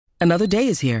Another day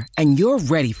is here, and you're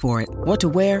ready for it. What to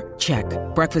wear? Check.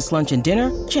 Breakfast, lunch, and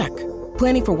dinner? Check.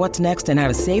 Planning for what's next and how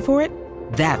to save for it?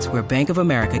 That's where Bank of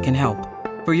America can help.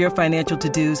 For your financial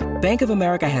to-dos, Bank of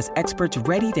America has experts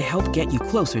ready to help get you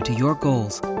closer to your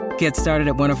goals. Get started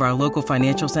at one of our local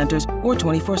financial centers or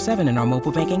 24/7 in our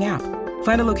mobile banking app.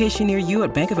 Find a location near you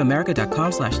at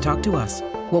bankofamerica.com/talktous.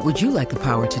 What would you like the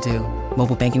power to do?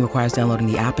 Mobile banking requires downloading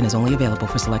the app and is only available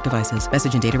for select devices.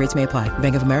 Message and data rates may apply.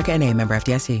 Bank of America N.A., member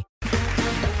FDIC.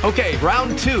 Okay,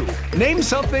 round two. Name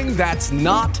something that's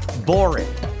not boring.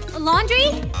 A laundry?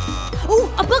 Ooh,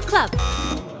 a book club.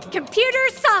 Computer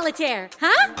solitaire,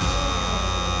 huh?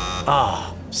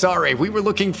 Ah, sorry, we were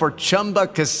looking for Chumba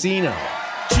Casino.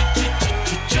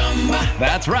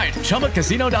 That's right,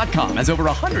 ChumbaCasino.com has over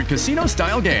 100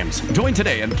 casino-style games. Join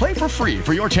today and play for free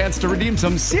for your chance to redeem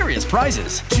some serious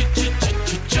prizes.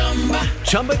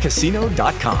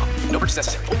 ChumbaCasino.com. No purchase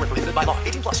necessary. Void where prohibited by law.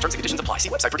 18+. Terms and conditions apply. See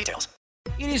website for details.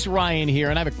 It is Ryan here,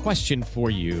 and I have a question for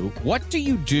you. What do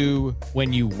you do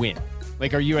when you win?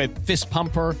 Like, are you a fist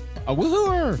pumper, a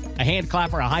woo-hooer, a hand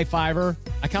clapper, a high fiver?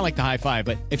 I kind of like the high five,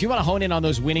 but if you want to hone in on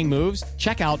those winning moves,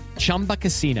 check out Chumba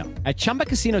Casino. At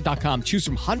ChumbaCasino.com, choose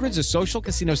from hundreds of social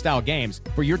casino-style games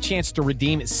for your chance to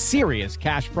redeem serious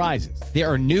cash prizes. There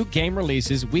are new game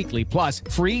releases weekly, plus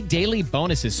free daily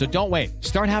bonuses. So don't wait.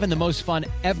 Start having the most fun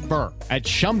ever at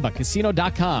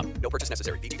ChumbaCasino.com. No purchase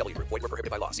necessary. VGW. Void where prohibited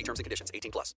by law. See terms and conditions.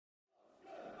 18+.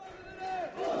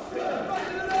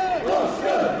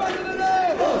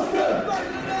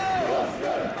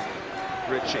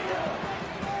 Ritchie.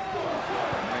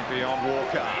 Maybe on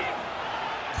Walker.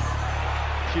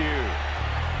 Pugh.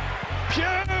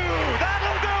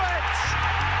 That'll do it!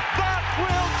 That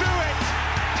will do it!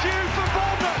 Pugh for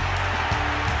Bournemouth.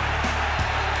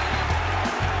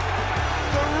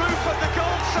 The roof of the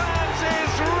Gold Sands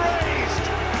is raised.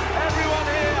 Everyone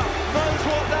here knows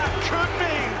what that could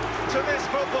mean to this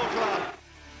football club.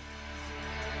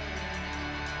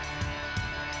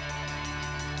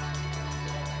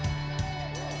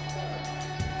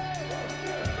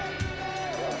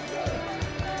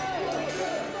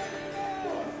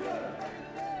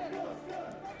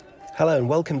 Hello and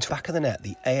welcome to Back of the Net,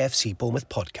 the AFC Bournemouth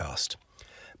podcast.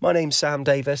 My name's Sam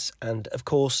Davis, and of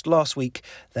course last week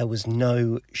there was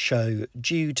no show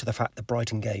due to the fact the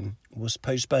Brighton game was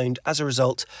postponed as a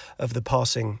result of the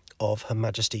passing of Her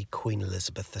Majesty Queen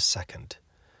Elizabeth II.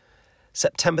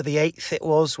 September the 8th it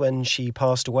was when she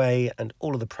passed away, and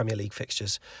all of the Premier League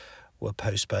fixtures were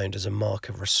postponed as a mark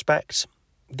of respect.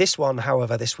 This one,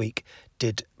 however, this week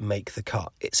did make the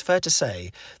cut. It's fair to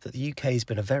say that the UK has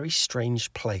been a very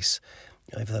strange place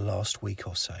over the last week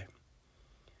or so.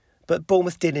 But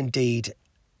Bournemouth did indeed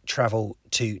travel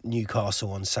to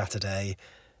Newcastle on Saturday.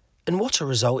 And what a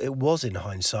result it was in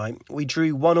hindsight. We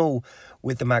drew 1-1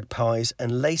 with the Magpies,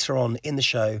 and later on in the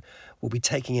show we'll be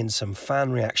taking in some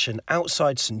fan reaction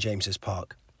outside St James's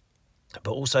Park.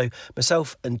 But also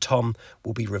myself and Tom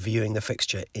will be reviewing the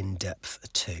fixture in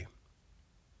depth too.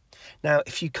 Now,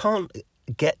 if you can't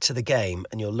get to the game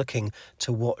and you're looking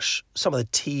to watch some of the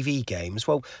TV games,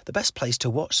 well, the best place to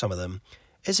watch some of them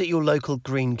is at your local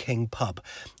Green King pub,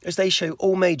 as they show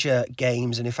all major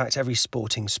games and in fact every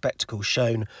sporting spectacle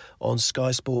shown on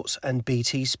Sky Sports and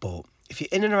BT Sport. If you're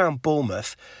in and around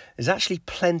Bournemouth, there's actually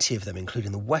plenty of them,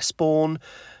 including the Westbourne,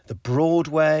 the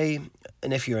Broadway,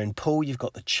 and if you're in Poole, you've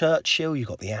got the Churchill, you've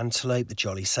got the Antelope, the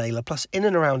Jolly Sailor, plus in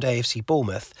and around AFC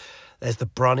Bournemouth, there's the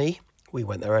Brunny. We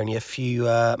went there only a few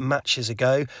matches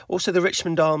ago. Also the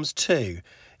Richmond Arms too.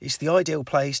 It's the ideal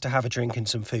place to have a drink and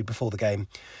some food before the game.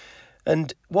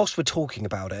 And whilst we're talking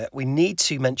about it, we need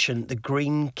to mention the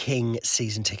Green King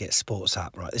season ticket sports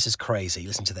app. Right, this is crazy.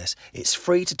 Listen to this. It's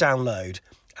free to download,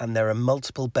 and there are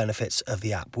multiple benefits of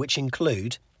the app, which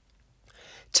include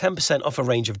 10% off a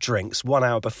range of drinks 1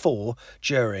 hour before,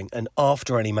 during and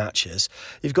after any matches.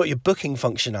 You've got your booking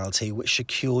functionality, which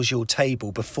secures your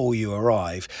table before you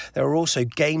arrive. There are also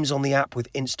games on the app with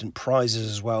instant prizes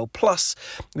as well. Plus,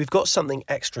 we've got something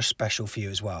extra special for you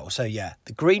as well. So yeah,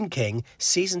 the Green King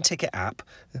season ticket app,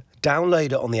 download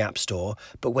it on the App Store.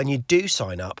 But when you do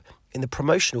sign up, in the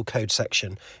promotional code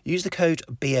section, use the code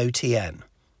BOTN.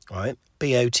 Right?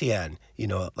 BOTN, you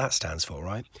know what that stands for,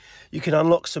 right? You can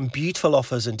unlock some beautiful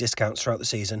offers and discounts throughout the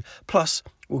season. Plus,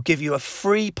 we'll give you a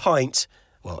free pint,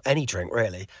 well, any drink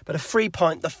really, but a free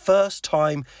pint the first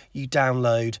time you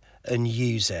download and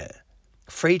use it.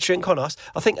 Free drink on us.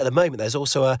 I think at the moment there's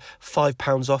also a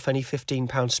 £5 off any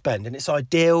 £15 spend, and it's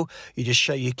ideal. You just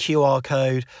show your QR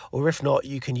code, or if not,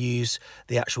 you can use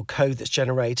the actual code that's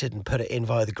generated and put it in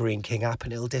via the Green King app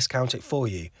and it'll discount it for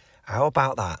you. How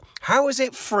about that? How is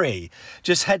it free?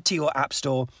 Just head to your app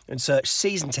store and search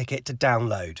Season Ticket to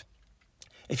download.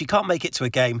 If you can't make it to a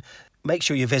game, make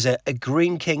sure you visit a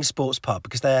Green King Sports Pub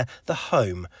because they're the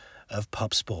home of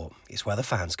pub sport. It's where the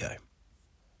fans go.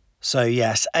 So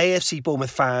yes, AFC Bournemouth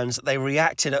fans, they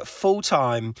reacted at full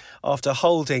time after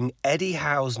holding Eddie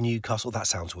Howe's Newcastle. That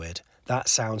sounds weird,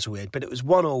 but it was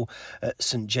 1-1 at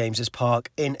St James's Park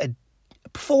in a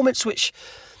performance which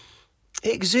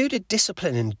exuded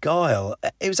discipline and guile.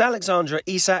 It was Alexander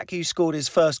Isak who scored his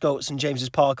first goal at St James's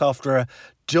Park after a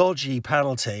dodgy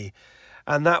penalty.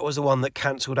 And that was the one that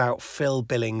cancelled out Phil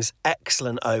Billings'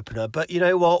 excellent opener. But you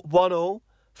know what? 1-1,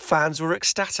 fans were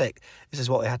ecstatic. This is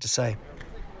what they had to say.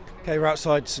 Okay, we're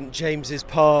outside St James's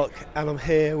Park and I'm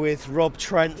here with Rob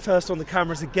Trent. First on the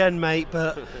cameras again, mate,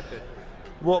 but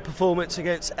what performance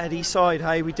against Eddie's side,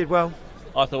 hey? We did well?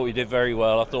 I thought we did very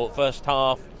well. I thought first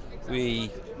half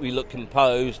we looked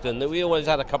composed and we always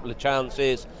had a couple of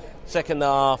chances. Second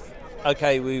half,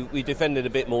 okay, we defended a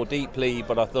bit more deeply,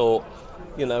 but I thought,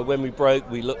 when we broke,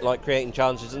 we looked like creating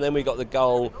chances, and then we got the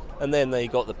goal, and then they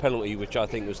got the penalty, which I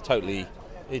think was totally...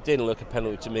 It didn't look a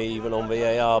penalty to me, even on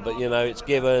VAR, but, it's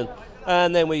given.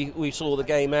 And then we saw the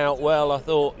game out well. I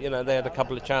thought, they had a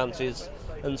couple of chances,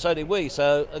 and so did we.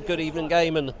 So a good even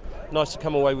game, and nice to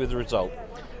come away with the result.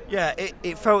 Yeah,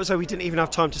 it felt as though we didn't even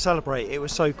have time to celebrate. It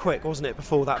was so quick, wasn't it,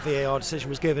 before that VAR decision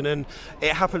was given, and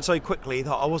it happened so quickly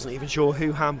that I wasn't even sure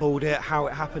who handballed it, how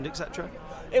it happened, etc.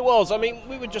 It was. I mean,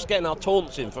 we were just getting our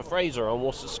taunts in for Fraser on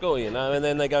what's the score, and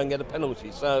then they go and get a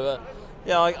penalty. So,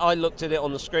 I looked at it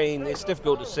on the screen. It's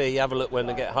difficult to see. Have a look when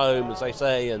they get home, as they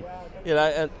say, and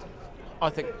I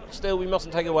think still we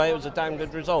mustn't take away. It was a damn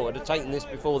good result. I'd have taken this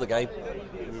before the game.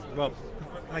 Rob,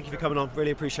 thank you for coming on.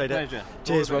 Really appreciate it. Pleasure.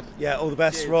 Cheers, Rob. Yeah, all the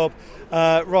best, cheers. Rob.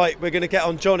 Right, we're going to get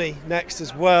on Johnny next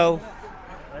as well.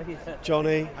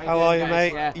 Johnny, how are you,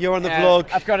 mate? Yeah. You're on the vlog.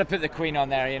 I've got to put the Queen on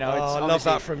there, I love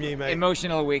that from you, mate.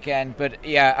 Emotional weekend, but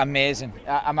yeah, amazing.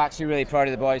 I'm actually really proud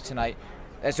of the boys tonight.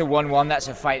 It's a 1-1, that's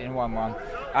a fighting 1-1.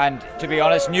 And to be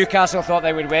honest, Newcastle thought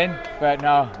they would win, but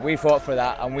no, we fought for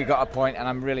that and we got a point, and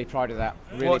I'm really proud of that.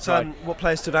 Really proud. What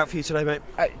players stood out for you today, mate?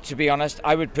 To be honest,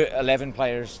 I would put 11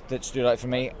 players that stood out for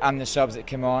me, and the subs that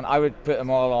came on. I would put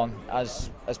them all on as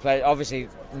players. Obviously,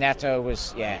 Neto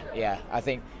was, I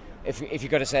think if you've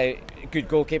got to say good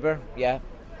goalkeeper, yeah.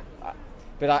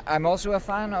 But I'm also a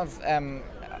fan of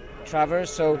Travers,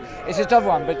 so it's a tough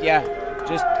one, but yeah.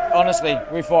 Just honestly,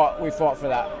 we fought for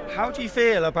that. How do you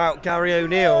feel about Gary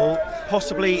O'Neill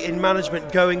possibly in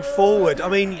management going forward? I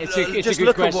mean, just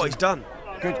look at what he's done.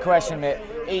 Good question, mate.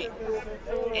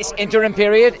 It's interim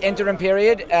period,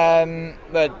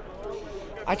 but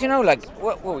I don't know. Like,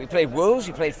 we played Wolves,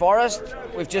 we played Forest.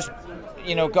 We've just,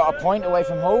 got a point away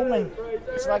from home, and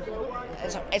it's like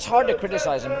it's hard to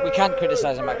criticise him. We can't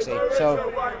criticise him actually.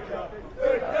 So.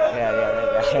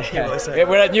 Yeah.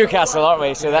 We're at Newcastle, aren't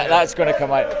we? So that's going to come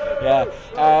out. Yeah.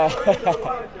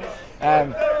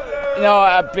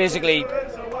 Basically,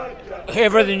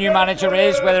 whoever the new manager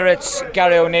is, whether it's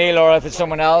Gary O'Neill or if it's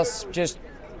someone else, just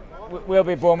we'll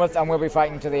be Bournemouth and we'll be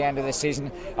fighting to the end of this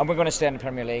season, and we're going to stay in the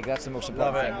Premier League. That's the most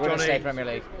important thing. We're going to stay in the Premier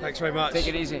League. Thanks very much. Take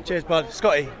it easy. Cheers, bud.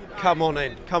 Scotty, come on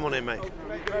in, mate.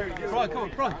 Brian.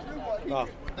 Oh,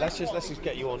 let's just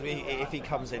get you on. If he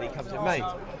comes in, mate.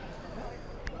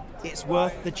 It's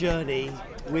worth the journey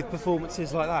with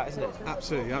performances like that, isn't it?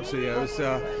 Absolutely. Yeah. It was,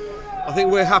 I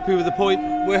think we're happy with the point.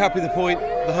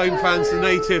 The home fans, the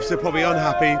natives, are probably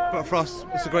unhappy, but for us,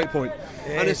 it's a great point.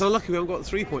 And it's unlucky we haven't got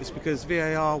 3 points because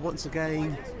VAR once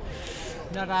again.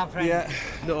 Not our friend. Yeah,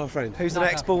 not our friend. Who's the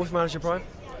next Bournemouth manager, Brian?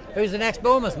 Who's the next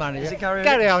Bournemouth manager? Is it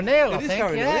Gary O'Neill? I think.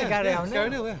 Gary O'Neill. Yeah, Gary O'Neill. Gary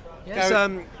O'Neill,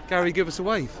 yeah. Gary, give us a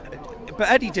wave. But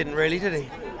Eddie didn't really, did he?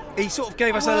 He sort of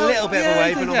gave us a little bit of a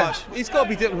wave, but not much. He's got to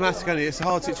be diplomatic, hasn't he? It's a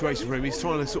hard situation for him. He's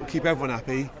trying to sort of keep everyone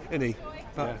happy, isn't he?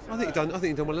 But I think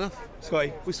he's done well enough.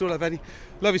 Scotty, we still love Eddie.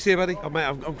 Love you, see you, buddy. Oh, mate,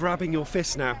 I'm grabbing your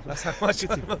fist now. That's how much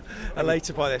I'm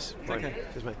elated by this. Okay.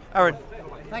 Cheers, mate. Aaron.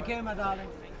 Thank you, my darling.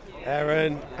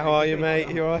 Aaron, how are you, mate?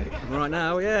 You all right? I'm all right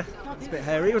now, yeah. It's a bit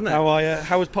hairy, wasn't it? How are you?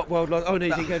 How was Pop World? Oh, no,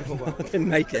 you didn't go to Pop World. I didn't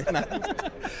make it.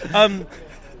 No.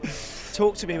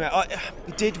 Talk to me, mate.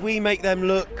 Did we make them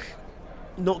look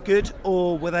not good,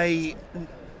 or were they?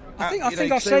 I think they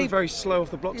were very slow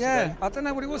off the blocks. Yeah, I don't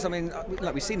know what it was. I mean,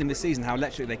 like we've seen them this season, how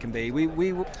electric they can be.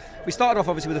 We started off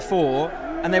obviously with a 4,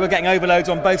 and they were getting overloads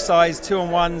on both sides,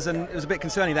 2-on-1s, and it was a bit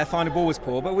concerning. Their final ball was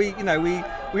poor, but we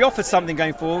offered something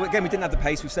going forward. Again, we didn't have the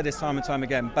pace. We've said this time and time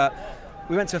again, but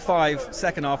we went to a 5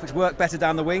 second half, which worked better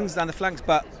down the wings, down the flanks,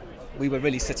 but we were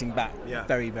really sitting back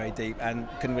very, very deep and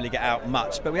couldn't really get out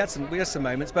much. But we had some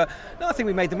moments. But no, I think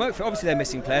we made them work for it. Obviously they're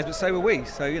missing players, but so were we.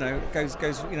 So goes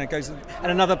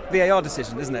and another VAR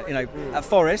decision, isn't it? At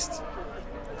Forest,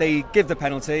 they give the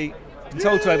penalty. been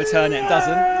told to overturn it and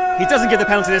doesn't. He doesn't give the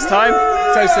penalty this time.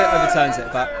 Tosa overturns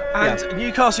it, but And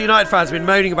Newcastle United fans have been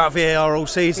moaning about VAR all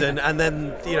season, and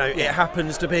then it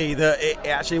happens to be that it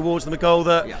actually awards them a goal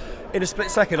that. Yeah. In a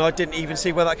split second, I didn't even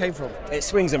see where that came from. It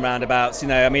swings and roundabouts,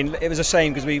 I mean, it was a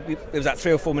shame because it was at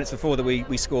 3 or 4 minutes before that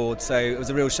we scored, so it was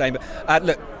a real shame. But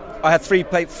look, I had three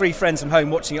friends from home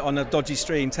watching it on a dodgy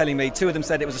stream, telling me 2 of them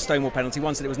said it was a Stonewall penalty,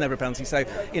 1 said it was never a penalty. So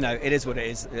it is what it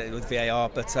is with VAR.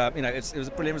 But it was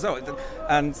a brilliant result,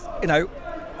 and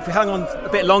if we hang on a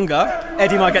bit longer,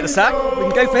 Eddie might get the sack. We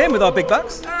can go for him with our big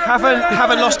bucks.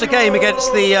 Haven't lost a game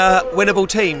against the winnable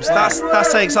teams.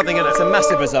 That's saying something, and it's a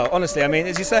massive result. Honestly, I mean,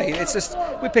 as you say, it's just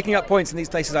we're picking up points in these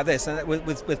places like this, and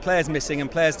with players missing and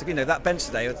players to that bench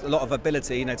today, a lot of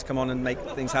ability, to come on and make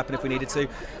things happen if we needed to.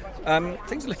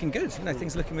 Things are looking good.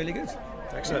 Things are looking really good.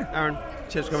 Excellent, Aaron.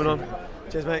 Cheers for coming on.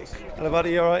 Cheers, mate. Hello,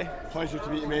 buddy. You all right? Pleasure to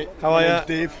meet you, mate. How are you?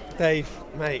 Dave. Dave,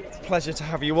 mate. Pleasure to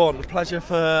have you on. Pleasure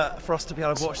for us to be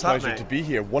able to watch that, mate. Pleasure to be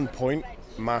here. 1 point,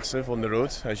 massive on the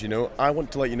road, as you know. I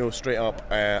want to let you know straight up,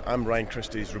 I'm Ryan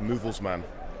Christie's removals man.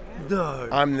 No.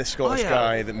 I'm the Scottish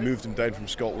guy that moved him down from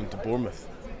Scotland to Bournemouth.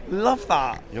 Love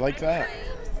that. You like that?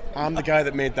 I'm the guy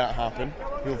that made that happen.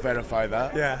 He'll verify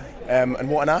that. Yeah. And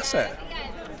what an asset.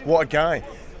 What a guy.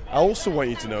 I also want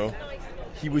you to know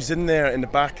he was in there in the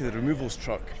back of the removals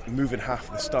truck moving half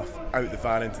the stuff out the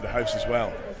van into the house as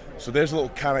well. So there's a little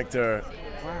character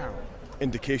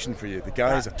indication for you. The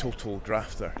guy is a total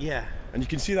grafter. Yeah. And you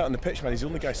can see that on the pitch, man. He's the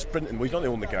only guy sprinting. Well, he's not the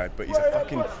only guy, but he's a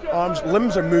fucking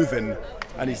limbs are moving,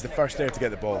 and he's the first there to get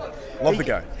the ball. Love the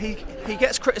guy. He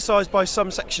gets criticised by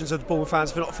some sections of the Bournemouth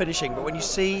fans for not finishing, but when you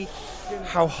see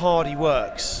how hard he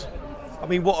works, I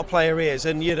mean, what a player he is.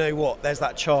 And you know what? There's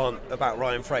that chant about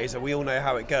Ryan Fraser. We all know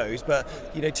how it goes. But,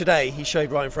 today he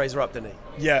showed Ryan Fraser up, didn't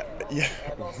he? Yeah.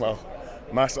 Well,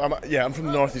 I'm from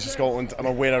the northeast of Scotland. I'm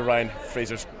aware of Ryan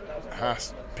Fraser's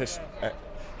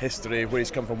history, where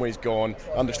he's come from, where he's gone,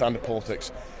 understand the politics.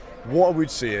 What I would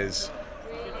say is,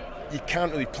 you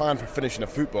can't really plan for finishing a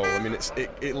football. I mean,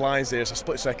 it lies there. It's a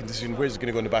split-second decision. Where's it going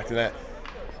to go in the back of the net?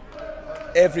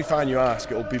 Every fan you ask,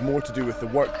 it'll be more to do with the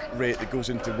work rate that goes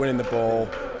into winning the ball,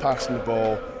 passing the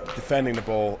ball, defending the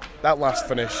ball. That last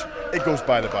finish, it goes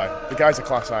by the by. The guy's a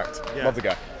class act. Yeah. Love the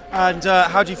guy. And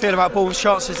how do you feel about Bournemouth's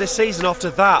chances this season after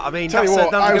that? I mean, Tell you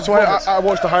what, I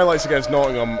watched the highlights against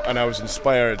Nottingham and I was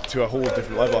inspired to a whole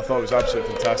different level. I thought it was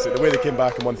absolutely fantastic. The way they came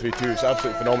back and won 3-2 is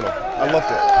absolutely phenomenal. I loved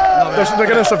it. They're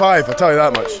going to survive, I'll tell you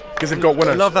that much, because they've got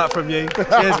winners. Love that from you.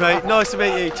 Cheers, mate. Nice to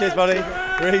meet you. Cheers, buddy.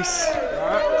 Reece.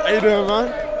 How you doing,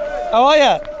 man? How are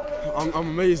you? I'm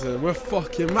amazing. We're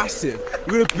fucking massive.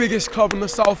 We're the biggest club on the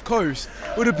South Coast.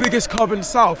 We're the biggest club in the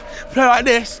South. Play like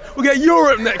this, we'll get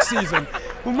Europe next season.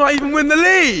 We might even win the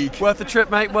league. Worth the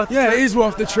trip, mate. It is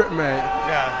worth the trip, mate.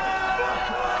 Yeah.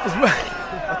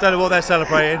 I don't know what they're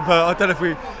celebrating, but I don't know if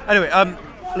we. Anyway,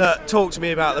 look, talk to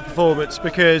me about the performance,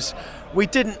 because we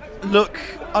didn't look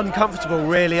uncomfortable,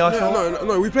 really. I thought.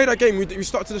 No. We played that game. We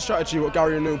stuck to the strategy what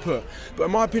Gary and Neil put. But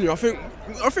in my opinion, I think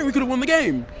we could have won the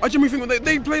game. I genuinely think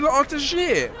they played like utter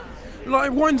shit.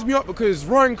 Like, it winds me up because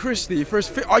Ryan Christie,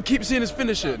 I keep seeing his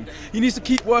finishing. He needs to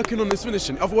keep working on his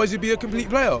finishing, otherwise he'd be a complete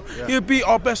player. Yeah. He'd be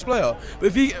our best player. But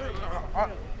if he, I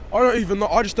don't even know.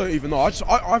 I just don't even know.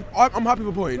 I'm happy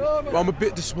with a point, but I'm a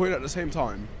bit disappointed at the same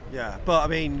time. Yeah, but I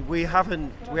mean, we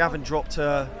haven't dropped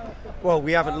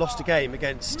we haven't lost a game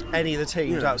against any of the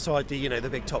teams outside the the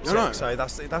big top six. No. So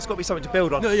that's got to be something to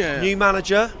build on. New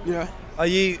manager. Yeah. Are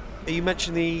you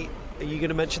going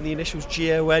to mention the initials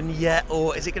GON yet,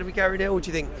 or is it going to be Gary Neal, or do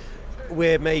you think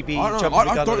we're maybe jumping the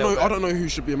gun a little bit? I don't know who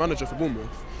should be a manager for Bournemouth.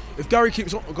 If Gary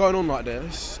keeps going on like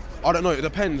this, I don't know. It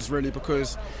depends really,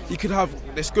 because he could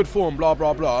have this good form, blah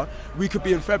blah blah. We could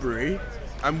be in February,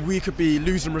 and we could be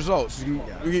losing results.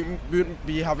 We wouldn't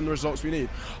be having the results we need.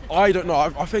 I don't know.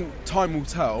 I think time will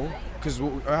tell, because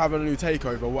we're having a new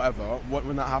takeover, whatever.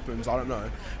 When that happens, I don't know.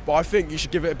 But I think you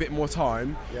should give it a bit more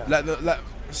time. Yeah. Let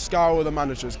scour the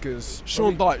managers, because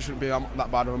Sean Dyche shouldn't be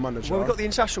that bad of a manager. Well, we've got the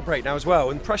international break now as well,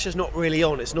 and pressure's not really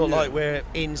on. It's not like we're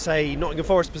in, say, Nottingham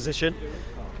Forest position.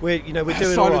 We're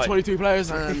doing all right. 22 players.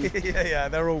 And yeah,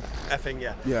 they're all effing,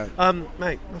 yeah.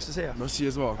 Mate, nice to see you. Nice to see you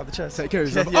as well. Have the chance. Take care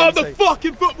of yourself. The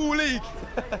fucking Football League!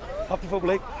 Up the Football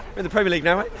League. We're in the Premier League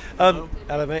now, mate.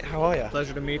 Hello, mate. How are you?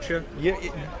 Pleasure to meet you.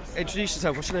 Introduce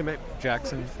yourself. What's your name, mate?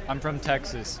 Jackson. I'm from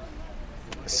Texas.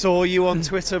 Saw you on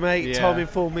Twitter, mate. Yeah. Tom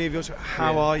informed me of yours.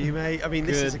 How are you, mate? I mean,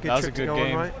 this is a good trip to go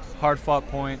on, right? Hard-fought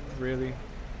point, really.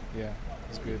 Yeah,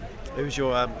 it's good. Who was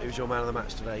your man of the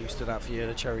match today? Who stood out for you in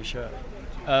a Cherry shirt?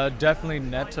 Definitely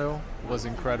Neto was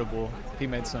incredible. He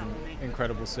made some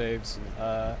incredible saves.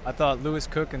 I thought Lewis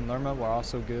Cook and Lerma were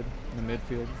also good in the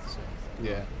midfield. So,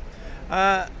 yeah.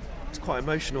 It's quite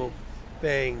emotional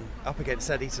being up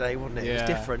against Eddie today, wasn't it? Yeah.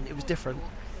 It was different.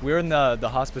 We were in the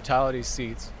hospitality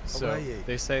seats, Oh, so were you?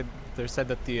 they said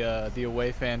that the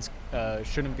away fans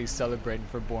shouldn't be celebrating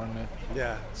for Bournemouth.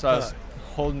 Yeah. So I was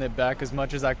holding it back as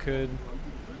much as I could,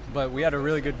 but we had a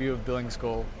really good view of Billings'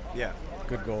 goal. Yeah.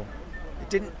 Good goal. It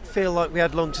didn't feel like we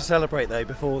had long to celebrate though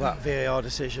before that VAR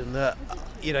decision. That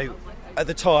at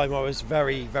the time I was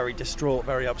very, very distraught,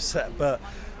 very upset. But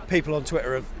people on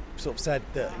Twitter have sort of said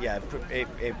that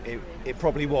it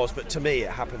probably was, but to me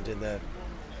it happened in the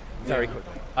very quick.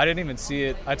 I didn't even see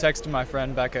it. I texted my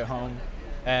friend back at home,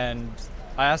 and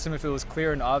I asked him if it was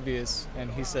clear and obvious,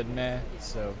 and he said meh.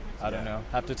 So I don't know.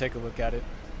 Have to take a look at it.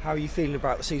 How are you feeling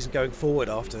about the season going forward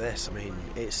after this? I mean,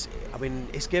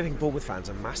 it's giving Bournemouth fans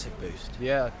a massive boost.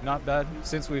 Yeah, not bad.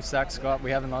 Since we've sacked Scott, we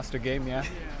haven't lost a game yet.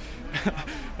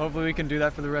 Hopefully we can do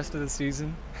that for the rest of the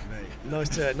season. Nice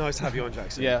to have you on,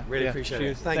 Jackson. Yeah, really appreciate it.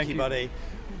 Cheers. Thank you, buddy.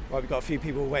 Right, we've got a few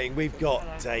people waiting. We've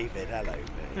got David. Hello,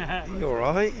 mate. You all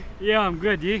right? Yeah, I'm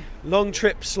good. You? Long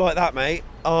trips like that, mate,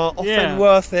 are often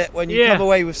worth it when you come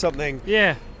away with something.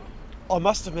 Yeah. I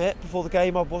must admit, before the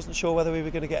game, I wasn't sure whether we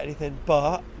were going to get anything,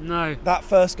 but no, that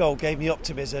first goal gave me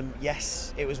optimism.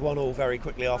 Yes, it was 1-1 very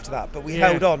quickly after that, but we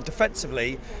held on.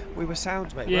 Defensively, we were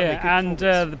sound, mate. Yeah, and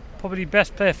the probably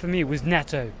best player for me was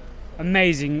Neto.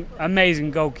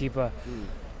 Amazing goalkeeper.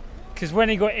 Because when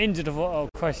he got injured, I thought, oh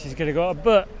Christ, he's going to go.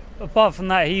 But apart from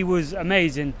that, he was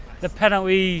amazing. The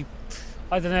penalty,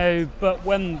 I don't know, but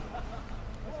when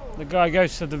the guy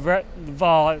goes to the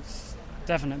VAR, it's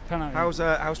definite penalty.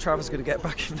 How's Travis going to get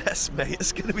back in nest, mate?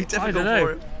 It's going to be difficult I don't know.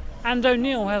 for him. And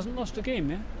O'Neill hasn't lost a game,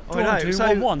 yeah? I know.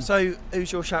 1-1. So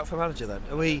who's your shout for manager then?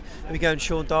 Are we going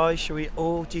Sean Dyche?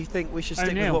 Or do you think we should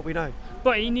stick with what we know?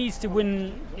 But he needs to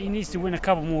win. He needs to win a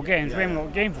couple more games. Yeah. We haven't got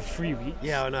a game for 3 weeks.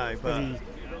 Yeah, I know.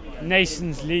 But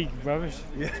Nations League rubbish.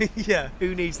 Yeah.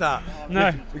 Who needs that?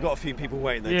 No. We've got a few people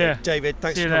waiting there. Yeah. David,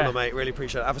 thanks See for you coming there. on, mate. Really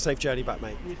appreciate it. Have a safe journey back,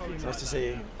 mate. Nice to see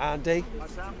you. Andy.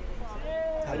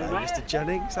 Hello, Mr.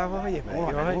 Jennings. How are you, mate? All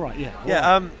right, You all right? all right, yeah.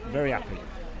 Yeah. Very happy.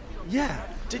 Yeah.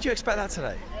 Did you expect that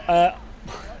today?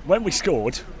 When we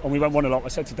scored and we went 1-0, I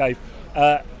said to Dave,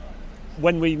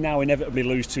 when we now inevitably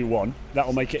lose 2-1,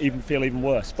 that'll make it feel even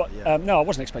worse. But no, I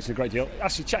wasn't expecting a great deal.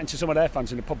 Actually, chatting to some of their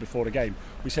fans in the pub before the game,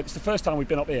 we said it's the first time we've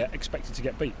been up here expecting to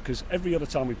get beat, because every other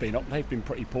time we've been up, they've been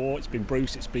pretty poor. It's been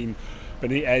Bruce, it's been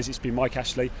Benitez, it's been Mike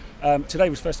Ashley.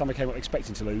 Today was the first time I came up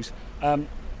expecting to lose.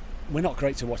 We're not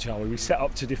great to watch, are we? We set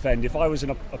up to defend. If I was an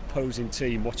opposing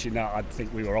team watching that, I'd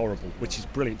think we were horrible, which is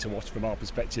brilliant to watch from our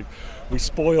perspective. We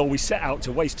set out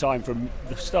to waste time from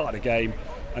the start of the game,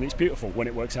 and it's beautiful when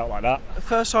it works out like that. The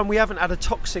first time we haven't had a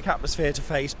toxic atmosphere to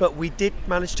face, but we did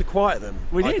manage to quiet them.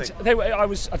 We did. I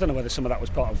don't know whether some of that was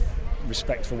part of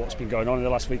respect for what's been going on in the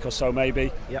last week or so,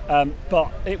 maybe. Yep.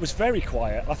 But it was very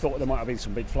quiet. I thought there might have been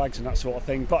some big flags and that sort of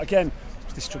thing. But again,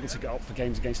 they struggled to get up for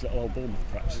games against little old Bournemouth,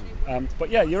 perhaps.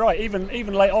 But yeah, you're right.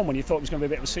 Even late on, when you thought it was going to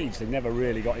be a bit of a siege, they never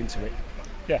really got into it.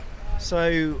 Yeah.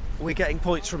 So we're getting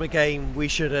points from a game we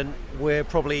shouldn't. We're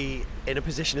probably in a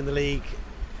position in the league,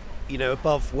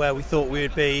 above where we thought we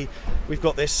would be. We've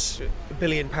got this £1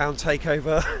 billion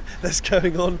takeover that's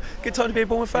going on. Good time to be a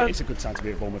Bournemouth fan? It's a good time to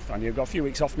be a Bournemouth fan. You've got a few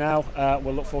weeks off now.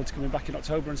 We'll look forward to coming back in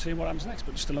October and seeing what happens next,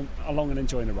 but just along and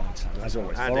enjoying the ride, as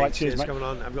always. Andy, all right, cheers, mate. Coming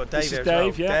on. I've got Dave This is here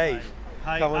Dave, as well. yeah. Dave.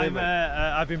 Hi, Come on in, mate.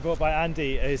 I've been brought by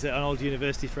Andy, who's an old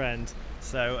university friend,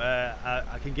 so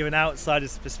I can give an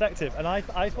outsider's perspective. And I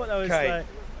thought that was... Okay,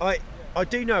 I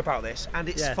do know about this, and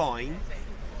it's fine.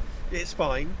 It's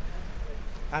fine.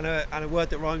 And a word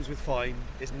that rhymes with fine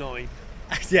is 9.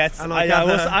 Yes, and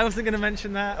I wasn't going to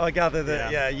mention that. I gather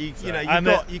that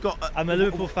you got. I'm a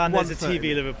Liverpool fan. There's a third.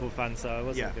 TV Liverpool fan, so I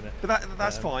wasn't going to. But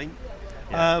that's fine.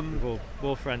 Yeah, we're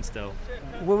all friends still.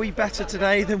 Were we better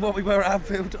today than what we were at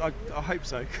Anfield? I hope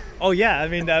so. Oh yeah, I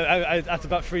mean, after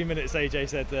about 3 minutes, AJ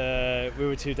said we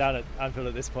were 2 down at Anfield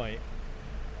at this point.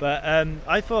 But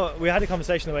I thought we had a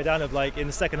conversation on the way down of in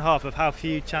the second half of how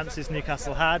few chances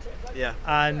Newcastle had. Yeah.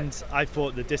 And I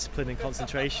thought the discipline and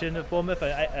concentration of Bournemouth.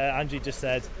 Angie just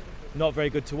said not very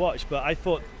good to watch, but I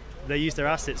thought they used their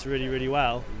assets really, really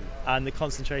well, and the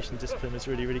concentration and discipline was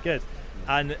really, really good.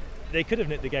 And they could have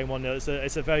nicked the game 1-0.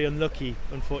 It's a very unlucky,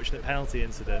 unfortunate penalty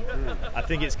incident. I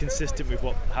think it's consistent with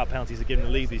how penalties are given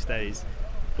in the league these days,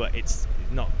 but it's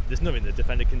not. There's nothing the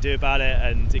defender can do about it,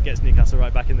 and it gets Newcastle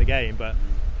right back in the game. But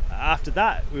after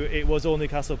that, it was all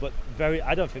Newcastle, but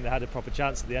I don't think they had a proper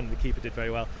chance at the end. The keeper did very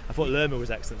well. I thought Lerma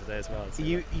was excellent today as well. So.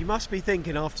 You must be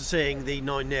thinking after seeing the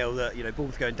 9-0 that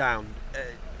Bournemouth going down.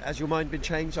 Has your mind been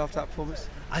changed after that performance?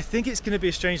 I think it's going to be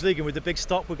a strange league, and with the big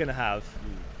stock we're going to have,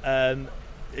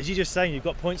 as you're just saying, you've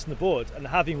got points on the board, and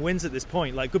having wins at this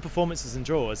point, like good performances and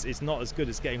draws, is not as good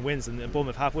as getting wins. And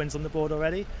Bournemouth have wins on the board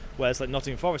already, whereas like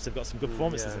Nottingham Forest have got some good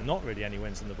performances and not really any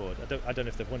wins on the board. I don't know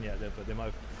if they've won yet, but they might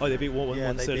have. Oh, they beat one.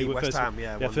 They beat West Ham.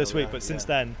 First week. But since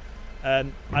then,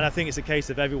 and I think it's a case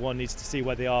of everyone needs to see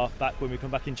where they are back when we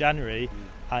come back in January,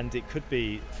 and it could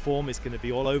be form is going to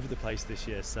be all over the place this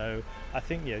year. So I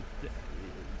think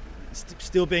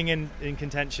still being in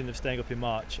contention of staying up in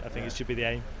March, I think it should be the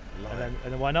aim. And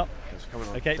then why not?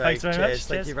 Okay, thanks very much.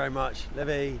 Thank you very much.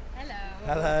 Libby.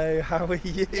 Hello. How are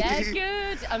you? Yeah,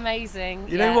 good. Amazing.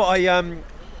 You know what?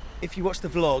 If you watch the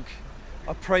vlog,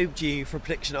 I probed you for a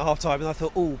prediction at half time, and I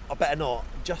thought, I better not,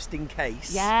 just in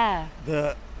case. Yeah.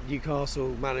 That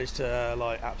Newcastle managed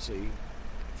to absolutely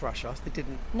thrash us. They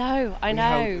didn't. No, I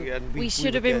know. We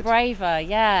should have been braver.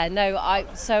 Yeah. No,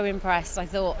 I'm so impressed. I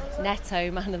thought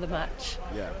Neto, man of the match.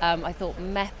 Yeah. I thought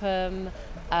Mepham.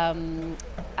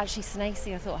 Actually,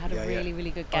 Senesi, I thought had a really, really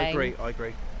good game. I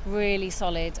agree. Really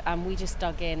solid, and we just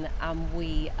dug in, and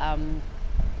we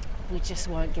just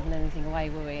weren't giving anything away,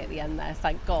 were we, at the end there?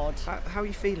 Thank God. How are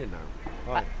you feeling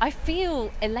now? Right. I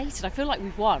feel elated. I feel like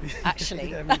we've won,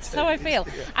 actually. That's how I feel.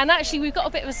 And actually, we've got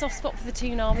a bit of a soft spot for the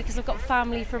Toon because I've got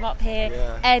family from up here.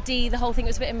 Yeah. Eddie, the whole thing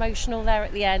was a bit emotional there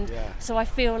at the end. Yeah. So I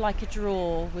feel like a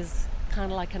draw was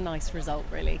kind of like a nice result,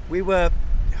 really. We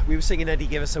were singing Eddie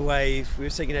give us a wave. We were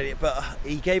singing Eddie, but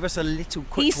he gave us a little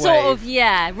quick wave. He sort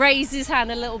of, raised his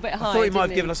hand a little bit high. I thought he might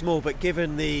have given us more, but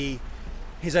given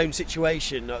his own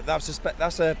situation, that's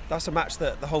a match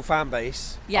that the whole fan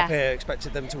base up here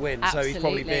expected them to win. Absolutely. So he's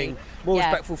probably being more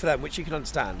respectful for them, which you can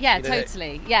understand. Yeah,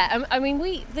 totally. Yeah, I mean,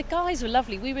 the guys were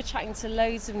lovely. We were chatting to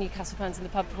loads of Newcastle fans in the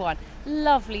pub before,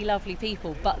 lovely, lovely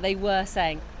people. But they were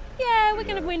saying, we're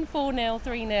going to win 4-0,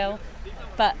 3-0,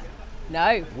 but.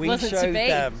 No, we wasn't showed to be.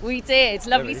 Them. We did.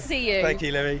 Lovely to see you. Thank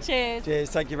you, Libby. Cheers.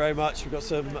 Thank you very much. We've got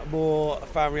some more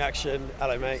fan reaction.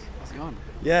 Hello, mate. How's it going?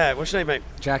 Yeah, what's your name, mate?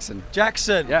 Jackson.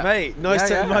 Yeah. Mate. Nice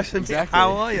to meet you.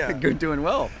 How are you? Good, doing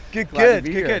well. Good.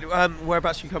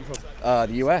 Whereabouts do you come from?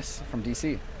 The US, from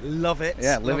DC. Love it.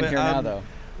 Yeah, living here now though.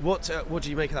 What do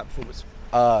you make of that performance?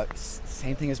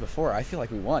 Same thing as before. I feel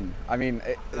like we won. I mean,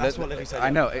 that's what Libby said.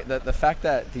 I know. The fact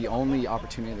that the only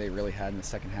opportunity they really had in the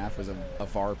second half was a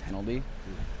VAR penalty.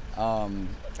 And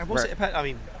was it a penalty? I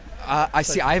mean,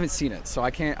 I haven't seen it, so I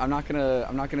can't. I'm not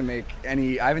gonna make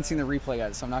any. I haven't seen the replay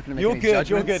yet, so I'm not gonna make any judgments.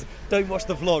 You're good. Don't watch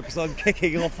the vlog because I'm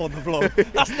kicking off on the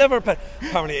vlog. That's never a penalty.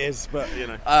 Apparently it is, but you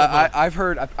know. I've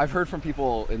heard from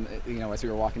people as we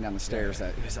were walking down the stairs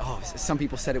that it was. Some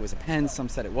people said it was a pen, some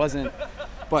said it wasn't.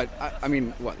 But I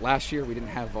mean, last year we didn't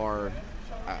have VAR.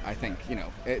 I think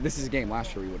this is a game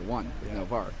last year we would have won with no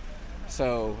VAR.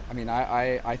 So I mean,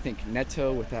 I think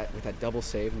Neto with that double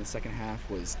save in the second half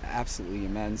was absolutely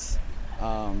immense.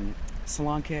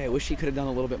 Solanke, I wish he could have done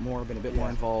a little bit more, been a bit more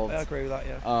involved. I agree with that.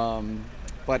 Yeah.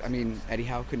 But I mean, Eddie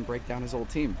Howe couldn't break down his old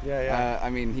team. Yeah. I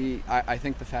mean, I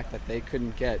think the fact that they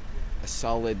couldn't get a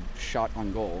solid shot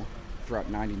on goal throughout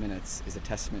 90 minutes is a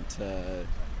testament to.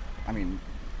 I mean,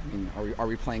 are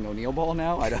we playing O'Neill ball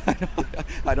now?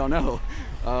 I don't know.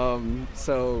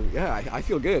 So yeah, I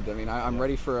feel good. I mean, I'm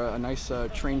ready for a nice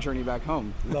train journey back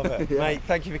home. Love it, Yeah. Mate.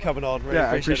 Thank you for coming on. Really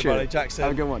I appreciate it, it. Jackson.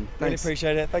 Have a good one. Really Thanks.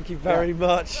 appreciate it. Thank you very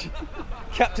much,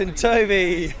 Captain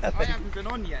Toby. I haven't been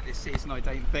on yet this season, I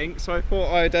don't think. So I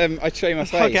thought I'd show you my Hug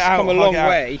face. it out, Come a hug long it out.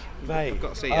 way. Mate. I've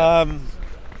got to see you.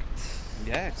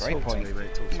 Yeah, great Talk to point. me,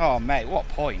 mate, talk to me. Oh, mate, what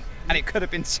point? And it could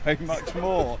have been so much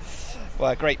more.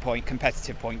 Well, great point.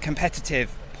 Competitive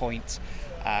point.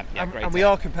 Yeah, great. And we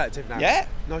are competitive now. Yeah.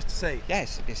 Nice to see.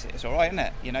 Yes, it's all right, isn't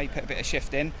it? You put a bit of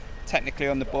shift in. Technically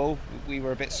on the ball, we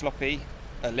were a bit sloppy,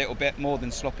 a little bit more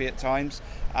than sloppy at times.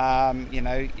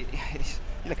 You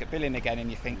look at Billing again and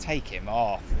you think, take him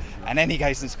off. And then he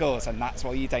goes and scores, and that's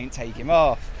why you don't take him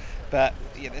off. But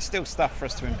there's still stuff for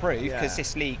us to improve because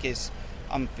this league is.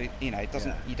 It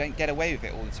doesn't. You don't get away with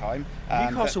it all the time.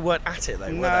 Newcastle weren't at it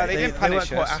though. No, they didn't punish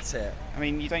they weren't us. quite at it. I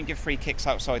mean, you don't give free kicks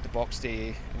outside the box, do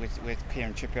you? With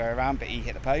Kieran Trippier around, but he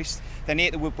hit the post. Then he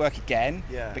hit the woodwork again.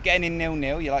 Yeah. But getting in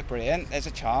 0-0, you're like, brilliant. There's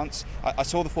a chance. I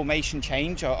saw the formation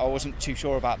change. I wasn't too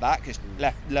sure about that because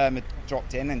Lerma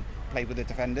dropped in and played with the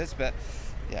defenders. But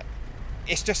yeah.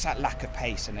 It's just that lack of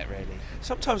pace in it, really.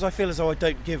 Sometimes I feel as though I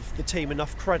don't give the team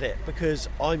enough credit because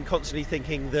I'm constantly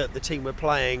thinking that the team we're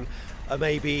playing are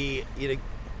maybe,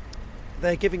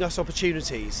 they're giving us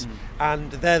opportunities and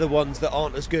they're the ones that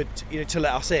aren't as good, to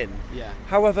let us in. Yeah.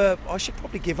 However, I should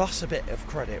probably give us a bit of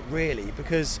credit, really,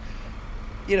 because,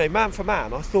 man for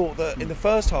man, I thought that in the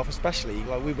first half especially,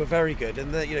 we were very good,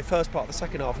 and the first part of the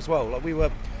second half as well, we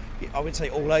were, I wouldn't say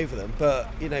all over them, but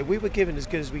we were given as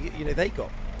good as they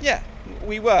got. Yeah,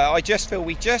 we were. I just feel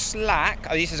we just lack.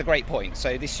 This is a great point,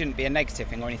 so this shouldn't be a negative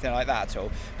thing or anything like that at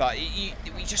all. But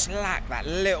we just lack that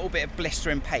little bit of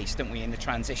blistering pace, don't we, in the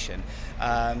transition?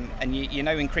 And you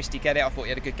know, when Christie get it, I thought he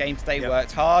had a good game today.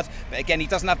 Worked hard, but again, he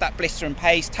doesn't have that blistering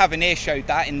pace. Tavernier showed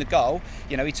that in the goal.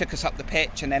 You know, he took us up the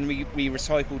pitch and then we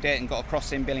recycled it and got a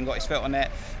cross in. Billing got his foot on it.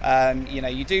 You know,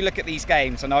 you do look at these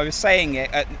games, and I was saying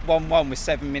it at 1-1 with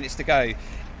 7 minutes to go.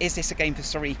 Is this a game for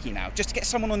Sariki now? Just to get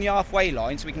someone on the halfway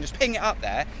line so we can just ping it up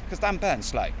there, because Dan Burn's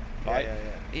slow, right?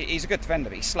 He's a good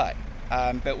defender, but he's slow.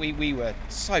 But we were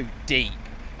so deep,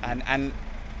 and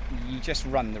you just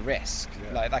run the risk.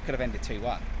 Like, that could have ended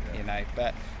 2-1, you know.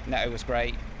 But Neto was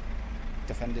great.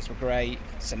 Defenders were great.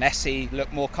 Senesi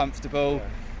looked more comfortable.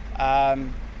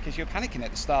 Because you were panicking at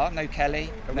the start. No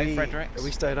Kelly, no Fredericks. Are we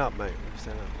staying up, mate?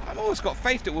 I've always got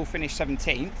faith that we'll finish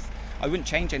 17th. I wouldn't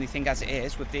change anything as it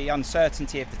is. With the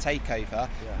uncertainty of the takeover,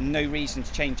 no reason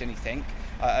to change anything.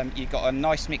 You've got a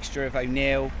nice mixture of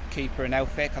O'Neill, Cooper and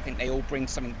Elphick. I think they all bring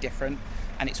something different,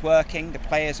 and it's working. The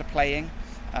players are playing,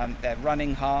 they're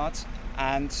running hard,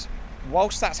 and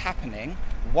whilst that's happening,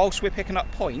 whilst we're picking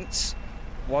up points,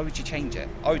 why would you change it?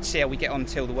 I would see how we get on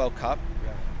until the World Cup.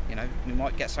 You know, we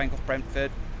might get something off Brentford.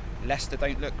 Leicester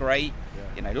don't look great.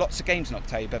 You know, lots of games in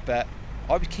October, but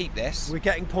I would keep this. We're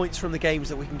getting points from the games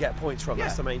that we can get points from.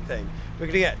 That's the main thing. We're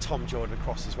going to get Tom Jordan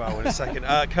across as well in a second.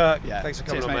 Kirk, thanks for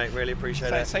coming on, mate. Really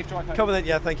appreciate it. Safe drive home. Come on then.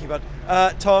 Yeah, thank you, bud.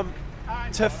 Tom,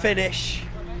 to finish.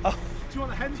 Do you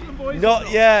want the Hensman boys?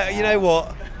 You know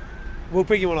what? We'll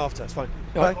bring you on after. It's fine.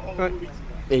 Right.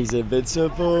 He's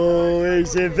invincible.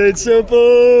 He's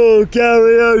invincible.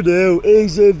 Gary O'Neill.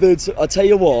 He's invincible. I tell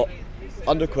you what,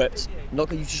 under-equipped. You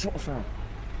just shot a foul.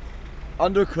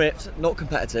 Under-equipped, not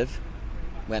competitive.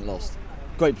 Went lost.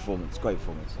 Great performance.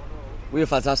 We were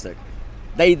fantastic.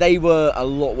 They were a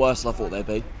lot worse than I thought they'd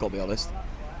be, gotta be honest.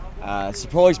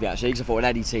 Surprised me actually, because I thought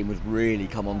any team would really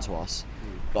come on to us.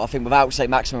 But I think without St.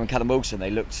 Maximin and Callum Wilson,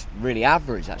 they looked really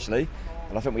average actually.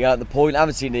 And I think we earned the point. I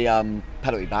haven't seen the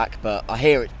penalty back, but I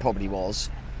hear it probably was.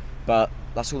 But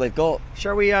that's all they've got.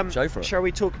 Shall we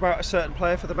talk about a certain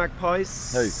player for the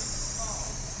Magpies? Who?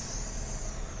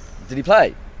 Did he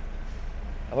play?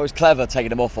 I thought it was clever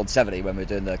taking him off on 70 when we were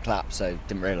doing the clap, so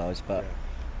didn't realise. But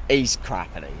he's crap,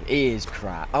 isn't he? He is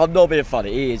crap. I'm not being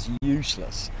funny. He is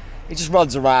useless. He just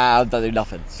runs around, don't do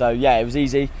nothing. So yeah, it was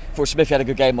easy. Thought Smith had a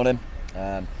good game on him.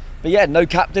 But yeah, no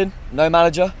captain, no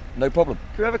manager, no problem.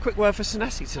 Can we have a quick word for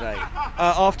Senesi today?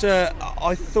 After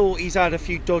I thought he's had a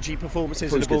few dodgy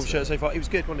performances in the ball shirt so far, he was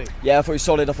good, wasn't he? Yeah, I thought he was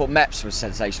solid. I thought Meps was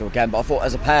sensational again, but I thought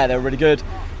as a pair they were really good.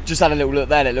 Just had a little look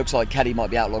there, and it looks like Keddy might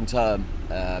be out long term.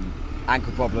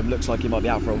 Ankle problem, looks like he might be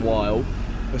out for a while.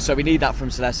 So we need that from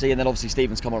Senesi, and then obviously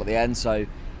Stevens come on at the end, so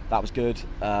that was good.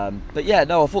 But yeah,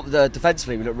 no, I thought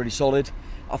defensively we looked really solid.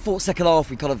 I thought second half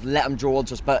we kind of let them draw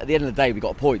onto us, but at the end of the day we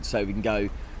got a point, so we can go.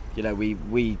 You know,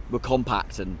 we were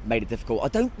compact and made it difficult. I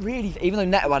don't really, even though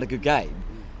Neto had a good game,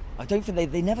 I don't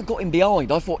think they never got him behind.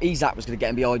 I thought Isak was going to get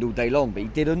him behind all day long, but he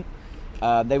didn't.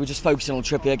 They were just focusing on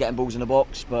Trippier, getting balls in the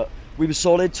box, but we were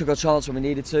solid, took our chance when we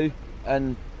needed to,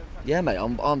 and yeah, mate,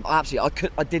 I'm absolutely.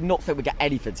 I did not think we'd get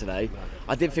anything today.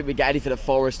 I didn't think we'd get anything at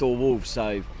Forest or Wolves,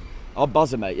 so I'm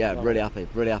buzzing, mate. Yeah, really happy.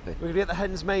 We're going to get the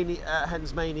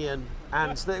Hensmanian,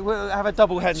 and we'll have a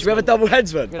double Hensman. Should we have a double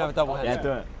Hensman? We're going to have a double Hensman. Yeah,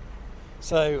 do it.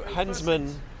 So,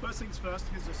 Hensman. First things first,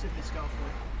 here's a Sydney scarf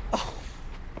for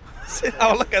you.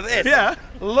 Oh, look at this. Yeah.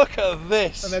 Look at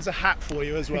this. And there's a hat for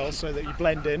you as well, so that you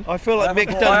blend in. I feel like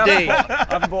Mick Dundee. I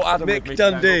haven't bought Adam Mick with me.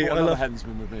 Dundee. I love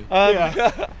Hensman with me.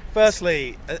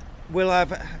 Firstly, we'll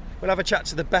have a chat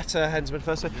to the better Hensman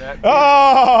first. Yeah,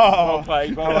 well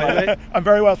played. I'm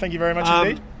very well, thank you very much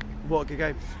indeed. What a good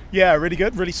game. Yeah, really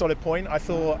good, really solid point. I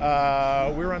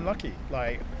thought we were unlucky.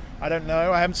 I don't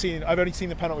know. I've only seen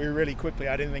the penalty really quickly.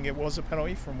 I didn't think it was a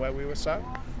penalty from where we were sat.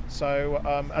 So,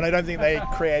 and I don't think they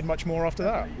created much more after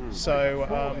that. So,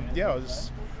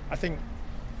 I think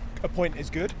a point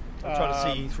is good. I'm trying to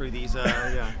see you through these.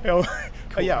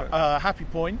 Happy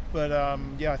point. But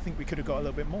I think we could have got a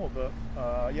little bit more. But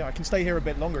I can stay here a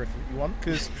bit longer if you want,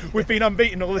 because we've been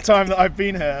unbeaten all the time that I've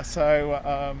been here. So,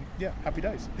 happy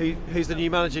days. Who's the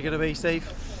new manager going to be,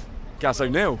 Steve? Gas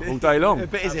O'Neill all day long.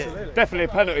 But is it? Definitely a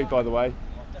penalty, by the way.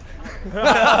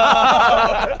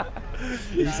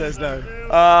 He says no.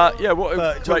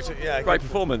 What a great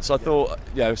performance. I thought,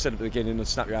 I said at the beginning,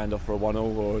 snap your hand off for a 1-0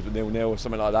 or a 0-0 or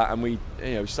something like that, and we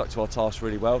stuck to our task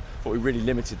really well. Thought we really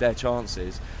limited their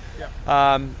chances.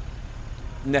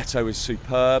 Neto is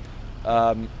superb.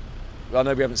 I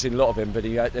know we haven't seen a lot of him, but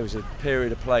there was a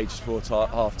period of play just before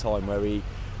half time where he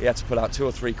had to put out 2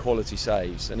 or 3 quality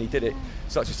saves, and he did it.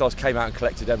 Such a stars came out and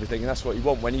collected everything, and that's what you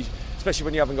want when you especially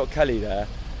when you haven't got Kelly there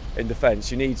in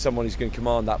defence. You need someone who's going to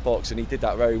command that box, and he did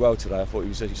that very well today. I thought he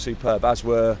was superb, as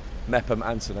were Mepham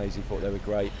and Senesi. Thought they were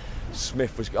great.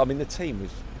 Smith was, I mean, the team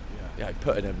was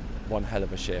putting in one hell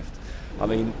of a shift. I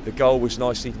mean, the goal was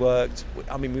nicely worked.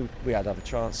 I mean, we had other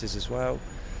chances as well.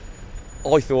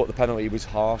 I thought the penalty was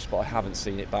harsh, but I haven't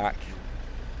seen it back.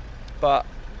 But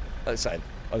as I said,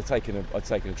 I'd taken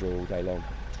a draw all day long.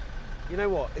 You know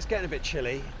what? It's getting a bit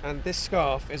chilly, and this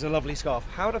scarf is a lovely scarf.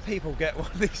 How do people get one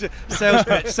of these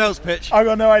sales pitch? I've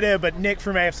got no idea, but Nick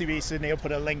from AFCB Sydney will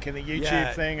put a link in the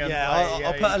YouTube thing. And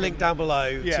I'll put a link down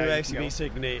below to AFCB you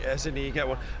Sydney. You get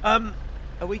one.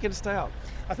 Are we going to stay up?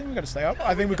 I think we're going to stay up.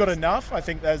 I think we've got enough. I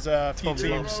think there's a few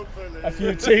teams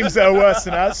that are worse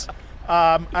than us.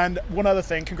 And one other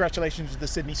thing, congratulations to the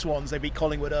Sydney Swans. They beat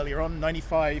Collingwood earlier on,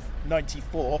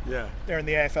 95-94. Yeah. They're in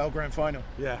the AFL Grand Final.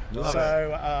 Yeah.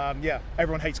 So,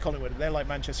 everyone hates Collingwood. They're like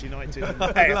Manchester United in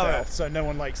AFL, so no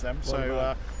one likes them.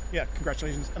 So,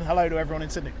 congratulations. And hello to everyone in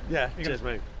Sydney. Yeah, cheers,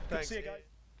 mate. Thanks. See you guys.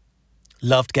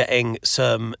 Loved getting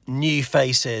some new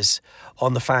faces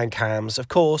on the fan cams. Of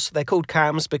course, they're called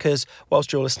cams because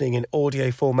whilst you're listening in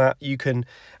audio format, you can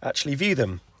actually view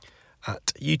them at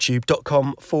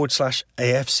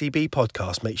youtube.com/AFCB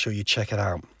podcast. Make sure you check it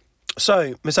out.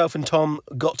 So, myself and Tom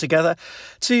got together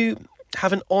to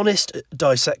have an honest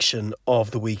dissection of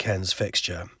the weekend's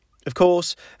fixture. Of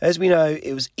course, as we know,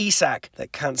 it was Isak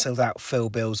that cancelled out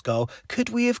Phil Bill's goal. Could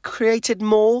we have created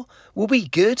more? Were we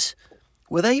good?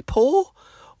 Were they poor?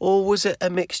 Or was it a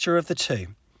mixture of the two?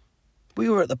 We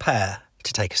were at the Pair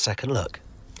to take a second look.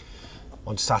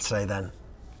 On Saturday then.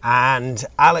 And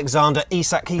Alexander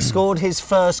Isak, he scored his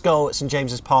first goal at St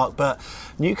James's Park, but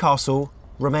Newcastle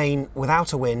remain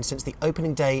without a win since the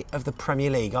opening day of the Premier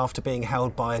League after being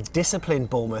held by a disciplined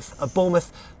Bournemouth, a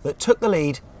Bournemouth that took the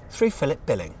lead through Philip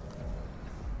Billing.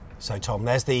 So Tom,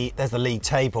 there's the league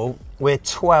table. We're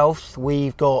 12th.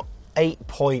 We've got 8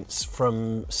 points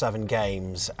from 7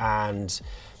 games, and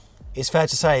it's fair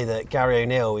to say that Gary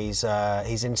O'Neill, he's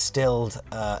instilled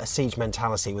a siege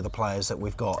mentality with the players that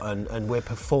we've got, and we're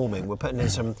performing. We're putting in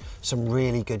some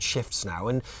really good shifts now,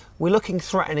 and we're looking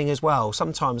threatening as well.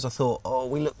 Sometimes I thought,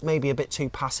 we look maybe a bit too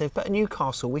passive, but at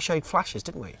Newcastle we showed flashes,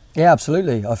 didn't we? Yeah,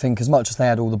 absolutely. I think as much as they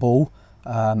had all the ball,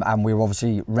 and we were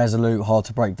obviously resolute, hard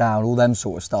to break down, all them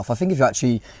sort of stuff. I think if you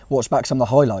actually watch back some of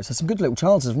the highlights, there's some good little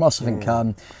chances from us. I think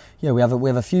we have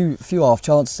a few half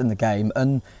chances in the game,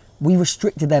 and we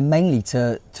restricted them mainly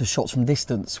to shots from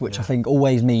distance, which I think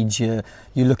always means you're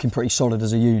looking pretty solid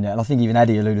as a unit. And I think even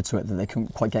Eddie alluded to it, that they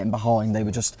couldn't quite get in behind. They were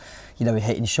just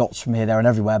hitting shots from here, there and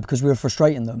everywhere because we were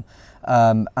frustrating them.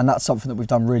 And that's something that we've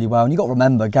done really well. And you've got to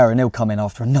remember, Gary O'Neill come in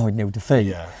after a 9-0 defeat.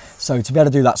 Yeah. So to be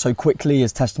able to do that so quickly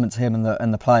is testament to him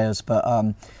and the players. But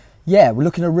we're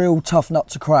looking at a real tough nut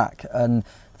to crack. And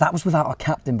that was without our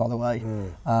captain, by the way.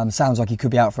 Sounds like he could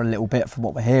be out for a little bit from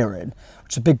what we're hearing,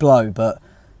 which is a big blow. But,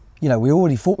 we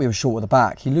already thought we were short at the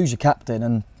back. You lose your captain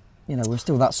and, we're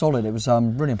still that solid. It was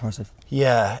really impressive.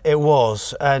 Yeah, it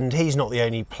was. And he's not the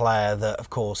only player that, of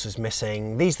course, is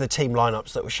missing. These are the team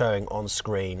lineups that we're showing on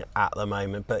screen at the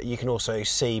moment. But you can also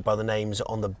see by the names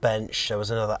on the bench, there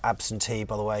was another absentee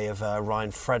by the way of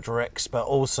Ryan Fredericks. But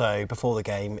also, before the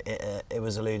game, it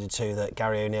was alluded to that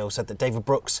Gary O'Neill said that David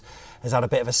Brooks has had a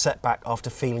bit of a setback after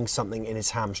feeling something in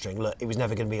his hamstring. Look, he was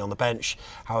never going to be on the bench.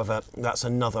 However, that's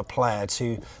another player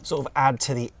to sort of add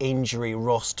to the injury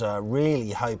roster.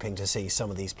 Really hoping to see some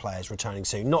of these players returning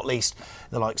soon, not least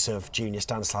the likes of Junior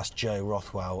Stanislas, Joe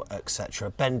Rothwell,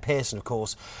 etc. Ben Pearson, of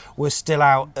course, was still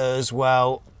out as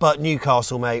well. But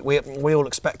Newcastle, mate, we all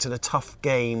expected a tough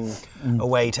game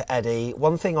away to Eddie.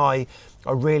 One thing I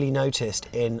really noticed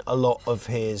in a lot of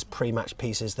his pre-match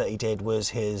pieces that he did was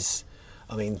his,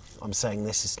 I'm saying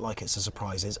this is like it's a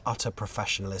surprise, his utter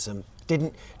professionalism.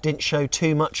 Didn't show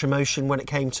too much emotion when it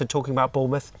came to talking about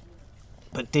Bournemouth,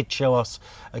 but did show us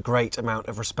a great amount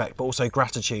of respect, but also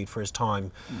gratitude for his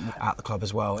time at the club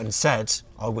as well, and said,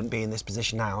 I wouldn't be in this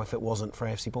position now if it wasn't for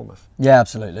AFC Bournemouth. Yeah,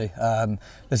 absolutely.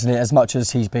 Listen, as much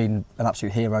as he's been an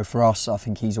absolute hero for us, I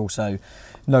think he's also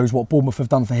knows what Bournemouth have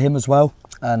done for him as well.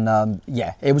 And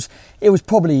it was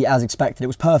probably as expected. It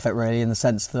was perfect, really, in the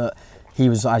sense that he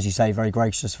was, as you say, very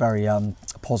gracious, very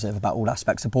positive about all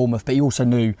aspects of Bournemouth, but he also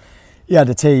knew he had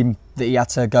a team that he had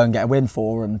to go and get a win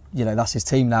for, and that's his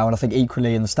team now. And I think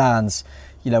equally in the stands,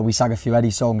 we sang a few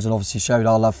Eddie songs and obviously showed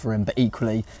our love for him, but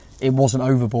equally it wasn't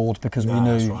overboard because we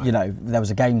knew there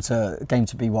was a game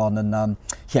to be won, and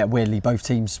weirdly both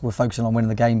teams were focusing on winning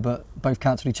the game, but both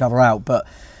cancelled each other out. But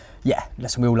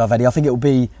listen, we all love Eddie. I think it will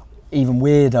be even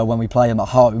weirder when we play him at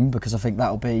home, because I think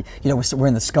that'll be we're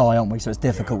in the sky, aren't we? So it's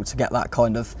difficult to get that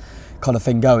kind of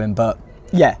thing going, but.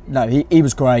 Yeah, no, he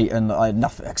was great, and I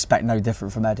expect no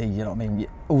different from Eddie. You know what I mean?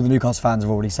 All the Newcastle fans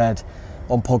have already said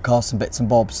on podcasts and bits and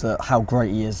bobs that how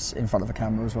great he is in front of a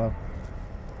camera as well.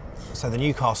 So the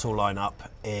Newcastle lineup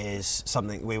is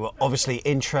something we were obviously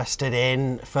interested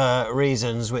in for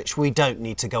reasons which we don't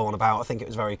need to go on about. I think it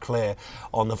was very clear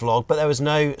on the vlog, but there was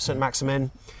no St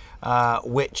Maximin,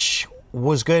 which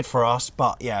was good for us,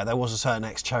 but yeah, there was a certain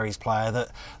ex-Cherries player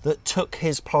that took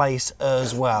his place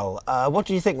as well. What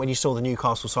do you think when you saw the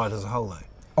Newcastle side as a whole, though?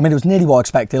 I mean, it was nearly what I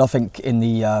expected. I think in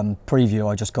the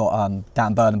preview I just got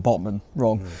Dan Burn and Botman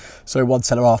wrong, so one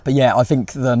centre half. But yeah, I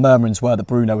think the murmurings were that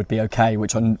Bruno would be okay,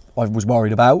 which I was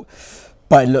worried about.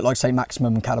 But it looked like St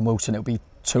Maximum and Callum Wilson, it would be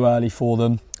too early for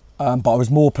them. But I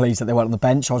was more pleased that they weren't on the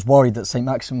bench. I was worried that St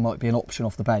Maximum might be an option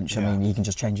off the bench. I mean, he can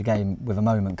just change a game with a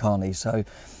moment, can't he? So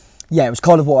yeah, it was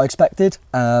kind of what I expected.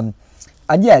 And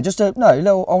yeah, I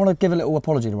want to give a little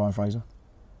apology to Ryan Fraser.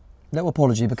 Little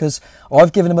apology, because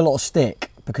I've given him a lot of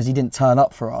stick because he didn't turn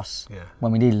up for us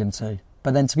when we needed him to.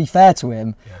 But then to be fair to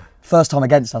him, first time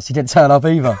against us, he didn't turn up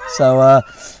either. So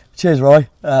cheers, Roy.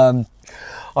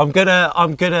 I'm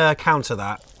gonna counter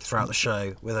that throughout the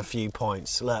show with a few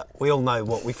points. Look, we all know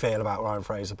what we feel about Ryan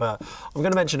Fraser, but I'm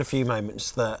going to mention a few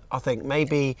moments that I think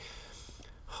maybe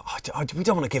we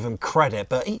don't want to give him credit,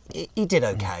 but he did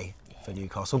okay for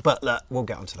Newcastle. But look, we'll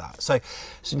get onto that. So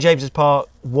St James's Park,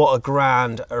 what a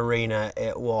grand arena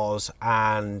it was,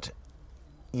 and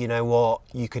you know what?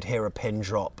 You could hear a pin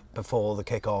drop before the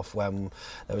kick-off when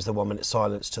there was the 1 minute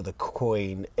silence to the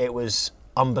Queen. It was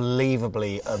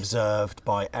unbelievably observed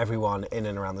by everyone in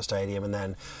and around the stadium, and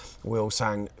then we all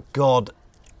sang God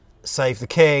Save the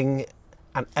King,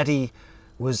 and Eddie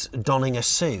was donning a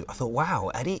suit. I thought, wow,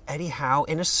 Eddie Howe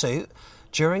in a suit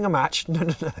during a match? No.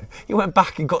 He went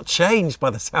back and got changed by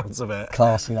the sounds of it.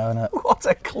 Classy though, isn't it? What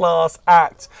a class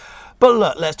act. But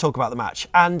look, let's talk about the match.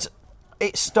 And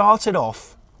it started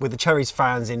off with the Cherries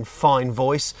fans in fine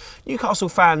voice. Newcastle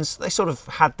fans, they sort of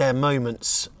had their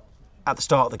moments at the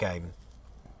start of the game.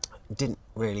 Didn't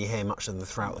really hear much of them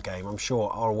throughout the game. I'm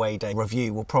sure our away day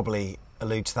review will probably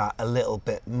allude to that a little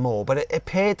bit more. But it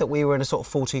appeared that we were in a sort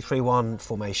of 4-2-3-1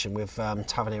 formation with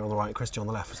Tavernier on the right and Christie on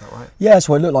the left. Is that right? Yeah, that's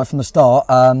what it looked like from the start.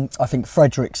 I think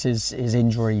Fredericks' his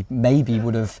injury maybe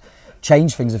would have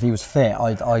changed things if he was fit.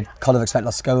 I kind of expect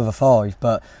us to go with a 5,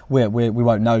 but we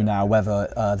won't know now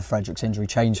whether the Fredericks injury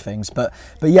changed things. But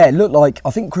yeah, it looked like, I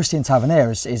think Christie and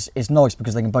Tavernier is nice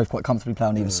because they can both quite comfortably play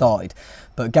on either side.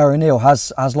 But Gary O'Neill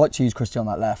has liked to use Christie on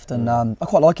that left, and I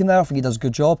quite like him there. I think he does a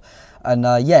good job. And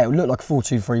yeah, it looked like a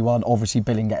 4-2-3-1. Obviously,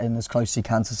 Billing getting as close as he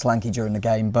can to Slanky during the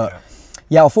game. But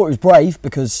yeah, I thought it was brave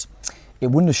because it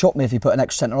wouldn't have shocked me if he put an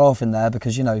extra centre-half in there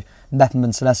because, you know, Mepham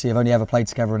and Selessi have only ever played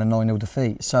together in a 9-0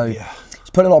 defeat. So it's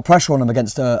put a lot of pressure on them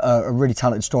against a really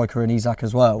talented striker in Isak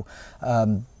as well.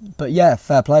 But yeah,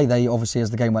 fair play. They obviously, as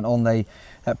the game went on, they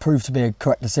proved to be a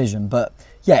correct decision. But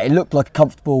yeah, it looked like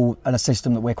a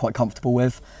system that we're quite comfortable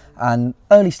with. And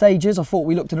early stages, I thought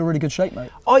we looked in a really good shape, mate.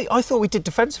 I thought we did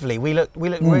defensively. We looked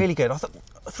really good. I thought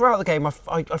throughout the game, I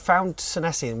found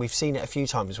Senesi, and we've seen it a few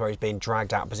times where he's been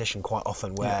dragged out of position quite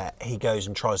often, where he goes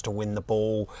and tries to win the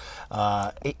ball.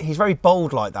 He's very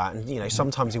bold like that, and you know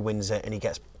sometimes he wins it and he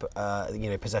gets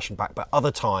possession back, but other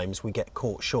times we get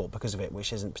caught short because of it,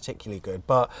 which isn't particularly good.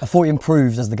 But I thought he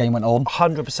improved as the game went on.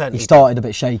 100%. He started a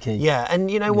bit shaky. Yeah,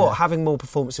 and you know what? Having more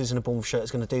performances in a Bournemouth shirt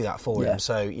is going to do that for him.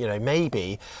 So you know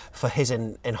maybe for his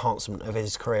enhancement of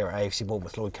his career at AFC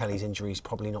Bournemouth, Lloyd Kelly's injury is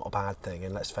probably not a bad thing.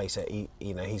 And let's face it,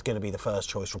 he's going to be the first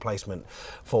choice replacement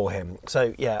for him.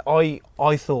 So yeah, I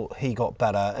thought he got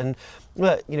better. And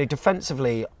look,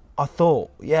 defensively, I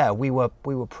thought we were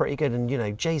pretty good.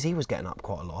 And Jay-Z was getting up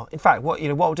quite a lot. In fact, what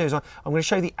I'll do is I'm going to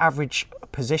show the average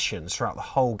positions throughout the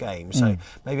whole game. So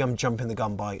maybe I'm jumping the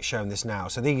gun by showing this now.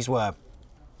 So these were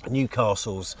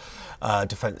Newcastle's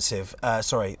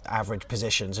average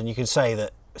positions, and you can see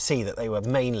that they were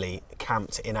mainly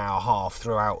camped in our half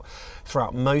throughout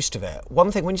most of it.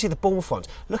 One thing, when you see the Bournemouth ones,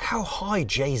 look how high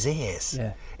Jay-Z is.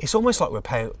 Yeah. It's almost like we're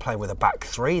playing with a back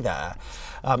three there.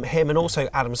 Him and also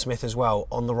Adam Smith as well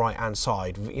on the right-hand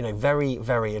side, very,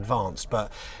 very advanced.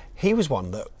 But he was one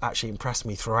that actually impressed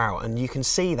me throughout, and you can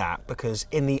see that because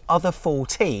in the other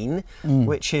 14,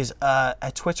 which is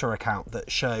a Twitter account that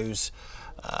shows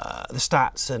the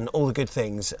stats and all the good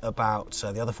things about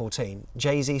the other 14.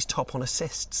 Jay-Z's top on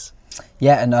assists.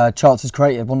 Yeah, and chances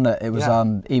created, wasn't it? It was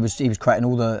he was creating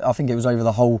all the. I think it was over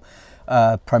the whole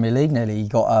Premier League nearly. He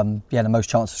got the most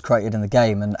chances created in the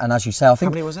game, and as you say, I think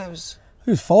how many was it? It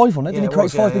was 5, wasn't it? Didn't he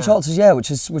create 5 big chances? Yeah, which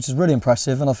is really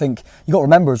impressive. And I think you got to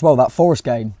remember as well that Forest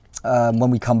game when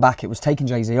we come back, it was taking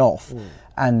Jay-Z off,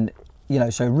 and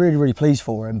so really, really pleased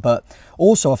for him. But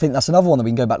also, I think that's another one that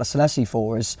we can go back to Senesi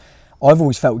for, is I've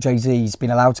always felt Jay-Z's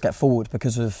been allowed to get forward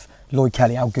because of Lloyd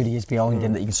Kelly, how good he is behind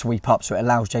him, that he can sweep up, so it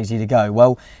allows Jay-Z to go.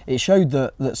 Well, it showed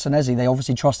that Senesi, they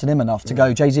obviously trusted him enough to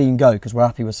go, Jay-Z can go, because we're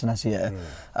happy with Senesi here.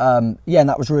 And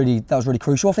that was really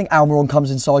crucial. I think Almiron comes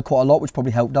inside quite a lot, which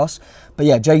probably helped us. But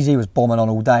yeah, Jay-Z was bombing on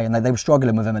all day, and they were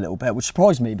struggling with him a little bit, which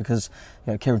surprised me because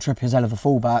Kieran Trippier's hell of a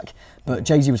fullback, but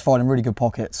Jay-Z was finding really good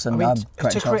pockets and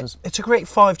creating chances. To create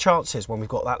 5 chances when we've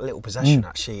got that little possession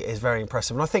actually is very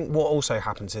impressive. And I think what also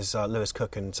happens is Lewis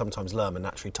Cook and sometimes Lerman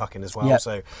naturally tuck in as well,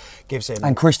 so gives him...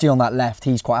 And Christie on that left,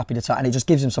 he's quite happy to tuck, and it just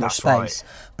gives him so much space. Right.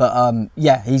 But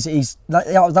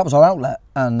that was our outlet.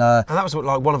 And that was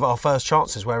like one of our first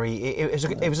chances where it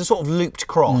was a sort of looped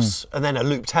cross and then a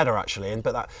looped header actually,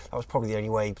 but that was probably the only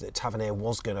way that Tavernier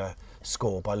was going to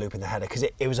score, by looping the header, because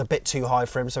it was a bit too high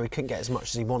for him, so he couldn't get as much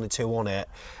as he wanted to on it.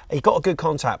 He got a good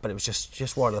contact, but it was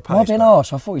just wide of the post. I've been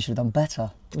harsh. I thought he should have done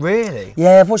better. Really?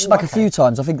 Yeah, I've watched it back a few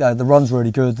times. I think the run's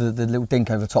really good, the little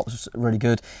dink over the top's really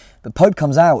good. But Pope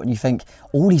comes out and you think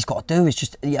all he's got to do is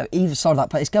just either side of that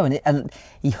place going, and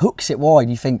he hooks it wide.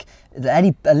 You think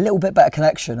a little bit better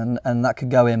connection and that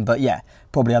could go in, but yeah,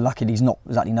 probably unlucky he's not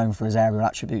exactly known for his aerial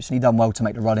attributes, and he done well to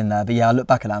make the run in there. But yeah, I look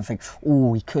back at that and think,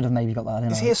 he could have maybe got that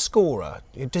in. Is he a scorer?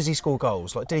 Does he score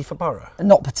goals? Like, did he for Borough?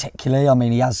 Not particularly. I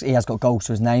mean, he has got goals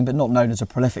to his name, but not known as a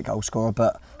prolific goal scorer.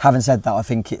 But having said that, I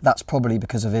think that's probably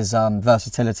because of his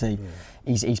versatility.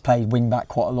 He's played wing back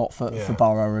quite a lot for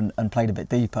Borough and played a bit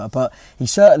deeper. But he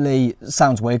certainly,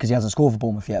 sounds weird because he hasn't scored for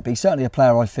Bournemouth yet, but he's certainly a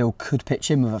player I feel could pitch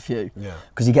in with a few.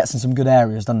 Because he gets in some good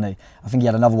areas, doesn't he? I think he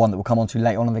had another one that we'll come on to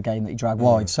later on in the game that he dragged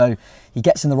wide. So he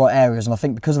gets in the right areas, and I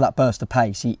think because of that burst of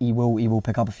pace, he will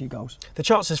pick up a few goals. The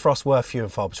chances for us were few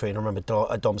and far between. I remember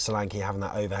Dom Solanke having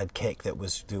that overhead kick that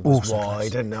was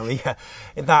wide, and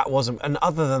that wasn't. And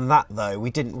other than that, though, we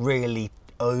didn't really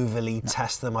overly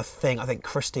test them. I think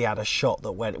Christie had a shot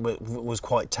that was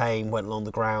quite tame, went along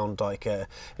the ground like it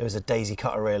was a daisy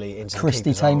cutter really into Christie the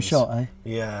keeper's tame arms. shot, eh?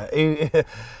 Yeah.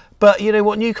 But you know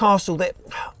what, Newcastle,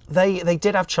 they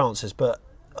did have chances, but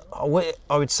I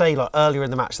would say like earlier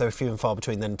in the match they were few and far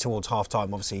between. Then towards half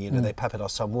time, obviously they peppered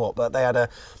us somewhat, but they had a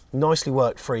nicely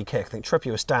worked free kick. I think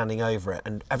Trippier was standing over it,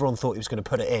 and everyone thought he was going to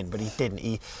put it in, but he didn't.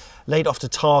 He laid off to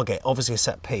target, obviously a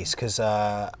set piece, because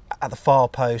at the far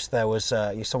post there was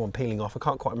someone peeling off. I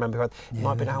can't quite remember who. It might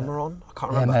have been Almiron. I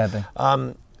can't remember. Yeah,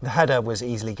 maybe. The header was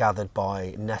easily gathered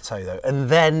by Neto though, and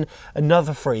then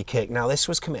another free kick. Now this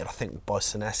was committed, I think, by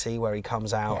Senesi, where he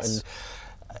comes out and.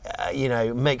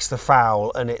 Makes the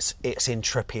foul, and it's in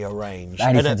Trippier range.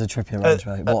 Anything's a Trippier range,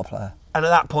 mate. What a player. And at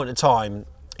that point in time,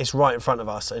 it's right in front of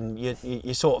us, and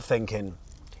you're sort of thinking,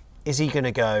 is he going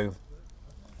to go,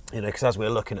 because as we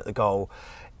were looking at the goal,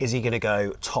 is he going to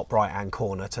go top right-hand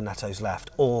corner to Neto's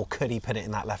left, or could he put it in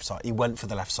that left side? He went for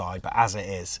the left side, but as it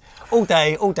is, all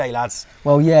day, lads.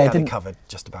 Well, yeah, it didn't covered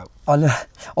just about. On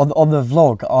the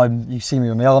vlog, you see me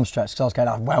with my arm stretched because I was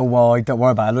going well wide. Don't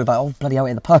worry about it. I looked like, oh bloody hell,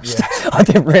 in the post. Yeah. I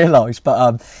didn't realise,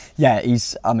 but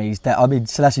he's dead. I mean,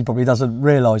 Celeste probably doesn't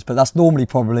realise, but that's normally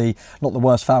probably not the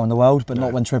worst foul in the world, but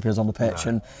not when Trippier's on the pitch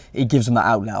and he gives them that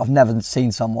outlet. I've never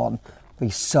seen someone be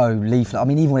so lethal. I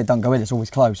mean, even when it doesn't go in, it's always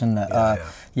close, isn't it?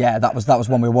 That was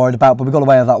one we were worried about, but we got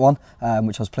away with that one,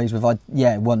 which I was pleased with. I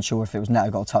wasn't sure if it was Neto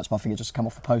got a touch, but I think it just come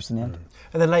off the post in the end.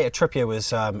 And then later, Trippier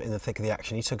was in the thick of the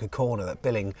action. He took a corner that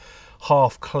Billing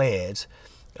half cleared,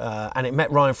 and it met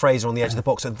Ryan Fraser on the edge of the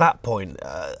box. At that point,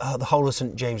 the whole of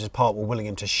St James's Park were willing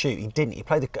him to shoot. He didn't. He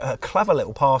played a clever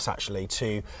little pass actually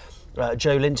to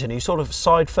Joe Linton, who sort of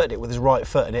side-footed it with his right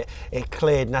foot, and it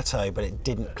cleared Neto, but it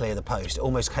didn't clear the post. It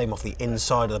almost came off the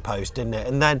inside of the post, didn't it?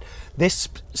 And then this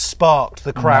sparked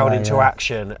the crowd into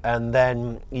action, and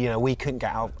then we couldn't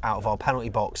get out of our penalty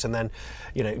box, and then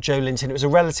Joe Linton, it was a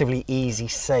relatively easy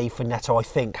save for Neto, I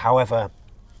think. However,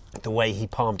 the way he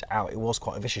palmed it out, it was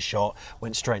quite a vicious shot,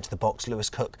 went straight into the box. Lewis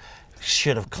Cook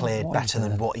should have cleared better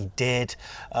than what he did,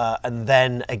 and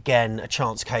then again a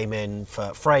chance came in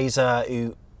for Fraser,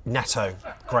 who Neto,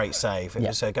 great save. It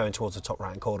was going towards the top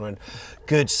right corner, and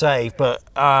good save, but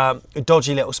a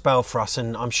dodgy little spell for us.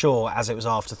 And I'm sure, as it was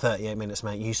after 38 minutes,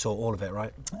 mate, you saw all of it,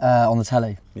 right? On the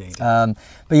telly. Yeah, you did.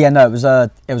 But yeah, no,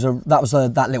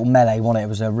 that little melee, wasn't it? It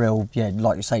was a real,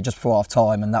 like you say, just before half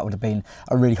time, and that would have been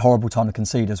a really horrible time to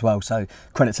concede as well. So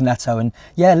credit to Neto, and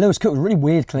Lewis Cook was a really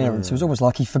weird clearance. It was almost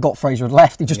like he forgot Fraser had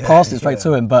left. He just passed it straight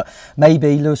to him, but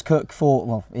maybe Lewis Cook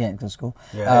thought, he ain't going to score.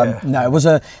 No,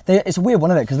 it's a weird one,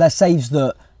 isn't it? Because they're saves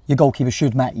that your goalkeeper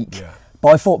should make. But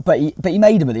I thought, but he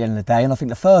made him at the end of the day, and I think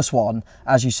the first one,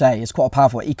 as you say, is quite a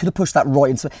powerful one. He could have pushed that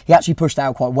right into. He actually pushed it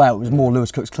out quite well. It was more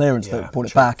Lewis Cook's clearance that brought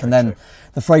it back, and then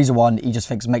the Fraser one, he just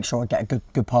thinks, make sure I get a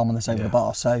good palm on this over the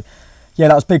bar. So. Yeah,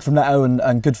 that was big from Neto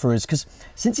and good for us, because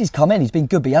since he's come in, he's been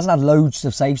good, but he hasn't had loads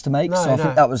of saves to make. So I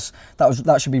think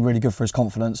that should be really good for his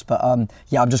confidence. But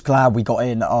yeah, I'm just glad we got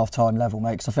in at half-time level,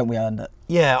 mate, because I think we earned it.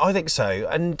 Yeah, I think so.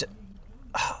 And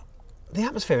the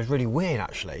atmosphere was really weird,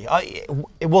 actually.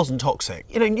 It wasn't toxic.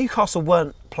 You know, Newcastle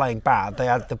weren't playing bad. They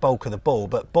had the bulk of the ball,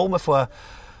 but Bournemouth were.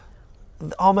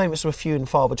 Our moments were few and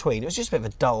far between. It was just a bit of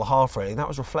a dull half, really. And that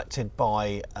was reflected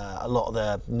by a lot of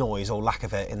the noise or lack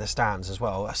of it in the stands as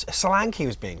well. Solanke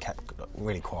was being kept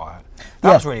really quiet.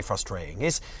 That was really frustrating.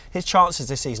 His chances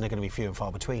this season are going to be few and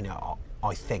far between,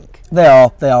 I think. They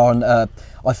are, and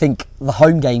I think the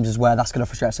home games is where that's going to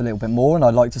frustrate us a little bit more. And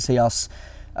I'd like to see us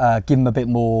give them a bit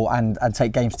more and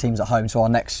take games to teams at home. So our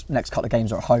next couple of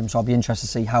games are at home. So I'll be interested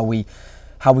to see how we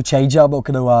change it. I'm not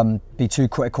going to be too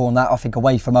critical on that. I think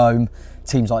away from home,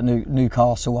 teams like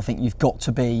Newcastle, I think you've got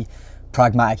to be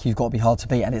pragmatic, you've got to be hard to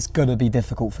beat, and it's going to be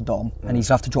difficult for Dom. And he's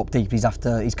going to have to drop deep, he's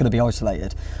going to be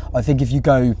isolated. I think if you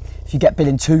get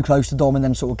Billing too close to Dom in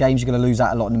them sort of games, you're going to lose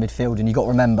out a lot in the midfield, and you've got to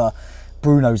remember,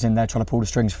 Bruno's in there trying to pull the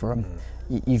strings for him.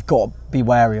 You've got to be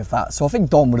wary of that. So I think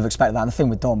Dom would have expected that, and the thing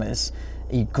with Dom is,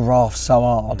 he grafts so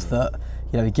hard that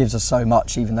he gives us so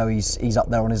much, even though he's up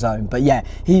there on his own. But yeah,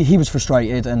 he was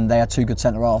frustrated, and they had two good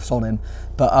centre halves on him.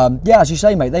 But yeah, as you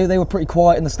say, mate, they were pretty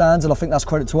quiet in the stands, and I think that's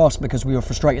credit to us because we were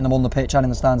frustrating them on the pitch and in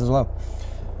the stands as well.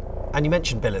 And you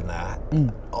mentioned Bill in there.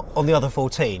 On the other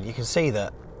 14, you can see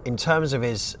that in terms of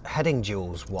his heading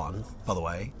duels won, by the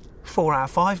way, 4 out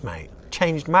of 5, mate.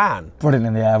 Changed man. Brilliant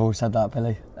in the air. I've always said that,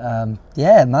 Billy.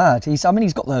 Yeah, mad. He's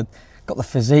got the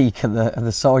physique and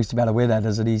the size to be able to win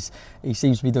headers, and he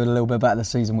seems to be doing a little bit better this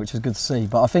season, which is good to see.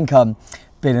 But I think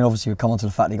Billing obviously would come on to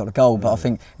the fact that he got a goal, but I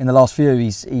think in the last few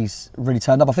he's really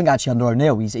turned up. I think actually under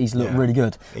O'Neill he's looked really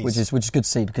good, which is good to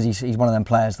see, because he's one of them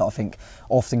players that I think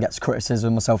often gets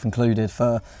criticism, myself included,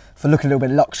 for looking a little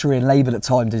bit luxury and laboured at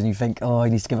times, and you think, oh,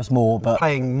 he needs to give us more. But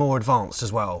playing more advanced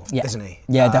as well, isn't he?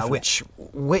 Yeah, definitely.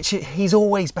 Which he's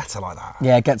always better like that.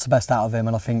 Yeah, it gets the best out of him,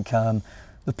 and I think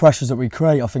the pressures that we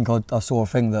create, I think I saw a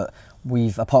thing that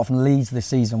we've, apart from Leeds this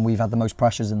season, we've had the most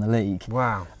pressures in the league.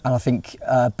 Wow. And I think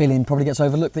Billing probably gets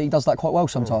overlooked that he does that quite well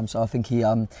sometimes. So I think he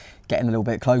getting a little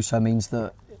bit closer means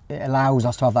that it allows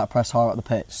us to have that press higher at the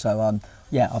pitch. So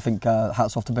yeah, I think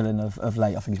hats off to Billing of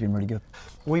late. I think he's been really good.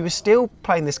 We were still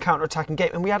playing this counter-attacking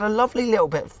game, and we had a lovely little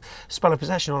bit of spell of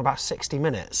possession on about 60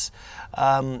 minutes,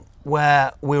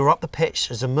 where we were up the pitch.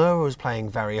 Zamora was playing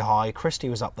very high, Christie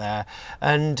was up there,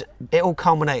 and it all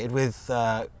culminated with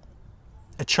a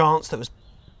chance that was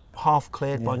half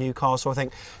cleared by Newcastle. I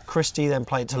think Christie then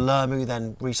played to Lermu,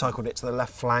 then recycled it to the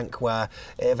left flank, where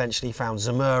it eventually found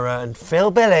Zamora, and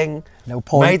Phil Billing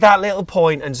made that little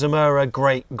point, and Zamora,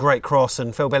 great cross,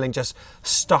 and Phil Billing just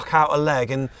stuck out a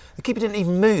leg, and the keeper didn't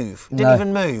even move.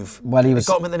 Well, he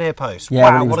got him at the near post.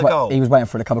 Yeah, wow, what a goal. He was waiting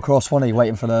for it to come across, wasn't he?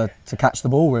 Waiting to catch the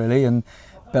ball, really, and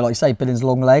but like you say, Billing's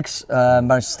long legs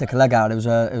managed to stick a leg out. It was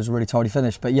a really tidy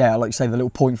finish. But yeah, like you say, the little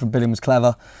point from Billing was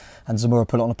clever, and Zamora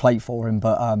put it on a plate for him.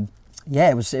 But yeah,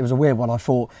 it was a weird one. I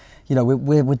thought,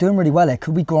 we're doing really well here.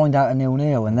 Could we grind out a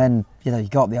 0-0? And then you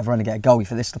go up the other end and get a goal. You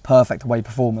think this is the perfect away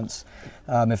performance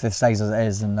if this stays as it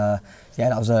is. And yeah,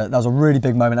 that was a really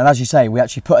big moment. And as you say, we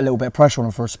actually put a little bit of pressure on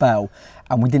them for a spell,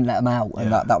 and we didn't let them out.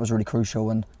 And that was really crucial.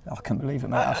 And I couldn't believe it,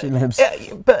 mate. Absolutely libs.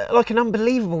 But like an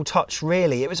unbelievable touch,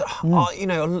 really. It was,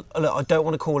 look, I don't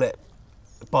want to call it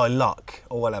by luck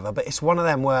or whatever, but it's one of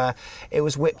them where it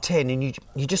was whipped in, and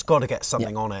you just got to get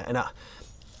something on it. And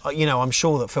I'm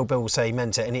sure that Phil Bill will say he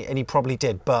meant it, and he probably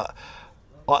did. But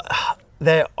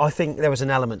I think there was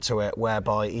an element to it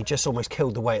whereby he just almost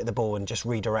killed the weight of the ball and just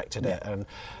redirected it. And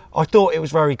I thought it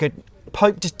was very good.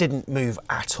 Pope just didn't move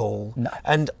at all. No.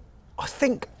 And I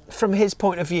think from his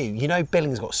point of view,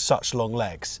 Billing's got such long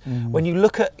legs. When you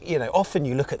look at, often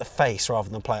you look at the face rather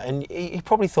than the player, and he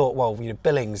probably thought, well,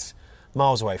 Billing's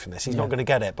miles away from this, he's not going to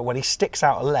get it. But when he sticks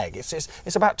out a leg,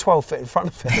 it's about 12 feet in front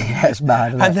of him. Yeah, it's mad,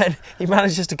 isn't and then he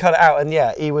manages to cut it out, and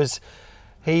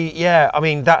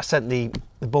that sent the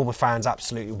Bournemouth fans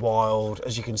absolutely wild.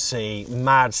 As you can see,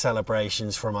 mad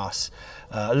celebrations from us.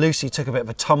 Lucy took a bit of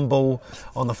a tumble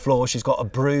on the floor. She's got a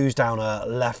bruise down her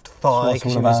left thigh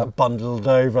because she was bundled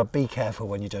over. Be careful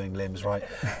when you're doing limbs, right?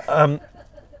 And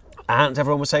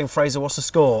everyone was saying, Fraser, what's the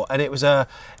score? And it was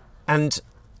and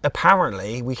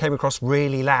apparently we came across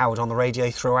really loud on the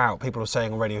radio throughout. People were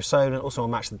saying on Radio Soul and also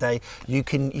on Match of the Day, you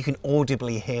can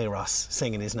audibly hear us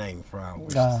singing his name throughout. Which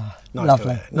is nice lovely,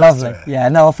 to hear. lovely. Yeah,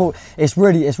 no, I thought it's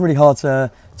really hard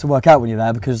to work out when you're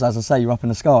there because, as I say, you're up in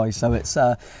the sky, so it's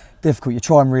difficult. You're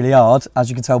trying really hard, as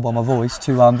you can tell by my voice,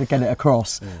 to get it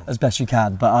across as best you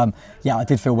can. But yeah, I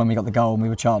did feel when we got the goal and we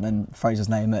were chanting Fraser's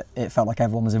name, it felt like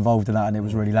everyone was involved in that, and it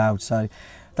was really loud. So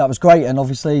that was great, and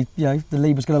obviously, the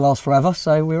lead was going to last forever,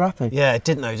 so we were happy. Yeah, it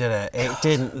didn't though, did it? It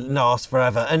didn't last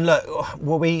forever. And look,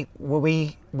 were we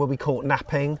caught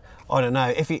napping? I don't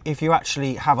know. If you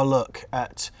actually have a look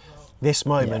at this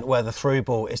moment where the through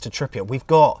ball is to Trippier, we've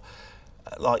got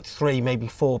like 3, maybe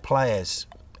 4 players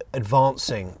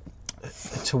advancing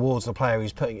towards the player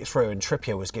who's putting it through, and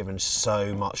Trippier was given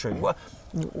so much room.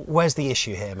 Where's the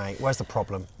issue here, mate? Where's the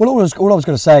problem? Well, all I was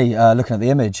going to say, looking at the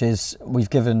image, is we've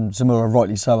given Zamora,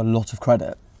 rightly so, a lot of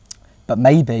credit. But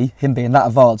maybe him being that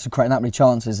advanced and creating that many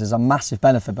chances is a massive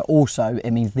benefit, but also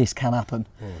it means this can happen.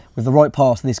 With the right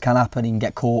pass, this can happen, he can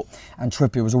get caught, and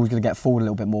Trippier was always going to get forward a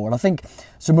little bit more. And I think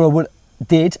Zamora would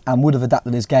have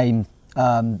adapted his game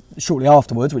shortly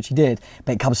afterwards, which he did,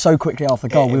 but it comes so quickly after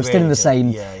the goal. We were still in the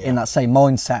same in that same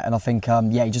mindset, and I think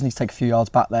he just needs to take a few yards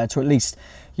back there to at least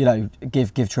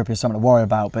give Trippier something to worry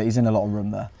about, but he's in a lot of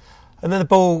room there. And then the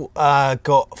ball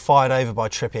got fired over by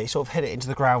Trippier. He sort of hit it into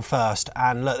the ground first,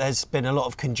 and look, there's been a lot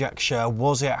of conjecture.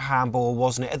 Was it handball?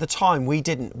 Wasn't it? At the time, we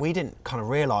didn't kind of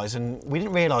realise, and we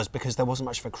didn't realise because there wasn't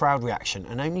much of a crowd reaction,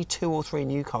 and only 2 or 3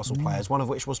 Newcastle players, one of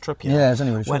which was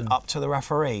Trippier, went up to the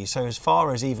referee. So as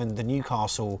far as even the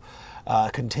Newcastle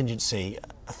contingency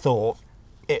thought,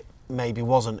 it maybe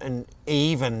wasn't, and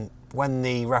even when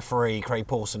the referee Craig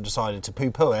Pawson decided to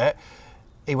poo-poo it,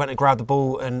 he went and grabbed the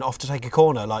ball and off to take a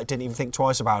corner, didn't even think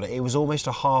twice about it. It was almost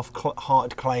a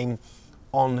half-hearted claim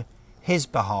on his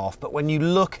behalf. But when you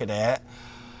look at it,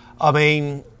 I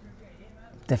mean...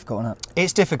 difficult, isn't it?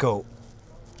 It's difficult.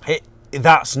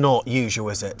 That's not usual,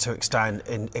 is it, to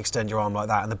extend your arm like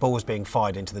that? And the ball was being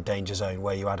fired into the danger zone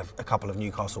where you had a couple of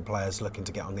Newcastle players looking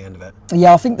to get on the end of it.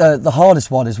 Yeah, I think the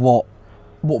hardest one is what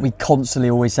we constantly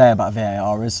always say about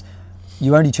VAR is...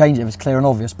 you only change it if it's clear and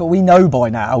obvious, but we know by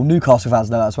now, Newcastle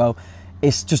fans know that as well,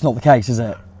 it's just not the case, is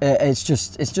it? It's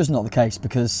just not the case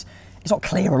because it's not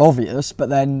clear and obvious, but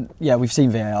then, we've seen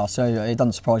VAR, so it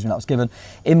doesn't surprise me that was given.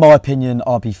 In my opinion,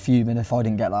 I'd be fuming if I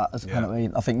didn't get that as a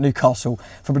penalty. I think Newcastle,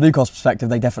 from a Newcastle perspective,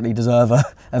 they definitely deserve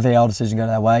a VAR decision going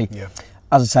their way. Yeah.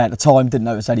 As I say, at the time, didn't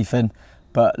notice anything,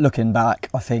 but looking back,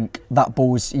 I think that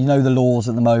ball's, the laws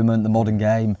at the moment, the modern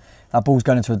game, that ball's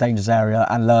going into a dangerous area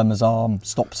and Lerma's arm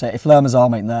stops it. If Lerma's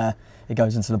arm ain't there, it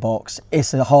goes into the box.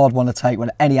 It's a hard one to take.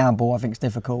 When any handball, I think it's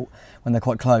difficult when they're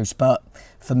quite close, but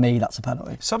for me, that's a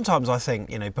penalty. Sometimes I think,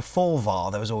 before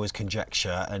VAR, there was always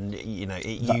conjecture and, it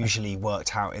usually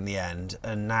worked out in the end.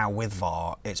 And now with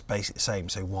VAR, it's basically the same,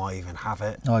 so why even have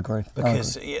it? I agree.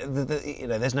 Because,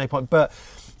 there's no point. But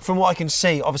from what I can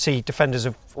see, obviously, defenders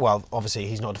have, obviously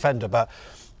he's not a defender, but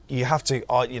you have to,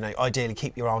 ideally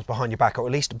keep your arms behind your back or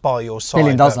at least by your side.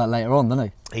 Billing does that later on,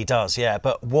 doesn't he? He does, yeah.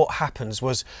 But what happens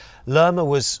was Lerma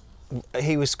was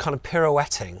kind of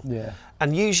pirouetting. Yeah.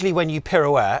 And usually when you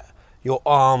pirouette, your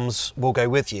arms will go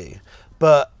with you.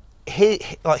 But he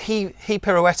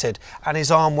pirouetted and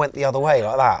his arm went the other way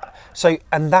like that. So,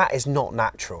 and that is not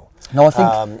natural. No, I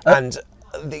think...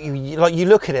 you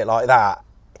look at it like that.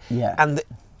 Yeah. And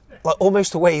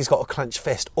almost the way he's got a clenched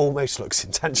fist almost looks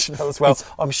intentional as well.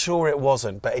 I'm sure it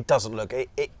wasn't, but it doesn't look. It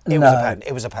was a pen.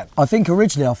 It was a pen. I think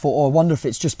originally I thought, I wonder if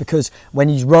it's just because when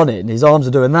he's running, his arms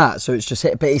are doing that, so it's just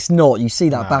hit. But it's not. You see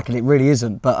that back, and it really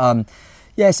isn't. But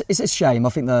it's a shame. I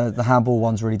think the handball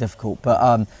one's really difficult.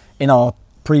 But in our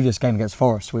previous game against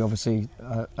Forest, we obviously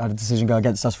had a decision go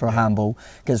against us for a handball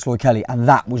against Lloyd Kelly, and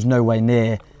that was nowhere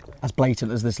near as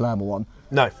blatant as this Lerma one.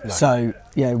 No. So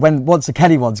once the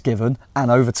Kelly one's given and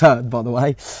overturned, by the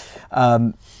way,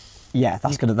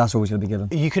 that's always going to be given.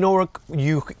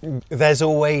 There's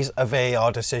always a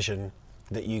VAR decision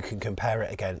that you can compare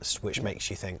it against, which makes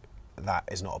you think that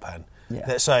is not a pen.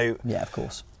 Yeah. So of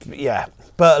course. Yeah,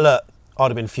 but look,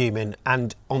 I'd have been fuming,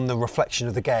 and on the reflection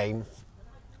of the game,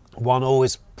 1-1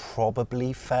 is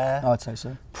probably fair. I'd say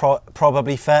so.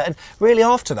 Probably fair, and really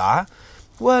after that,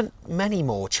 weren't many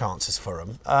more chances for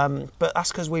him, but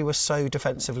that's because we were so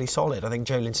defensively solid. I think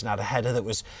Joe Linton had a header that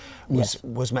was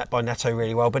met by Neto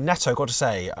really well, but Neto, got to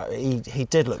say, he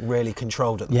did look really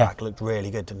controlled at the back, looked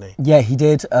really good, didn't he? Yeah, he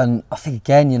did, and I think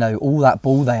again, all that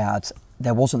ball they had,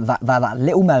 there wasn't that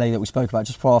little melee that we spoke about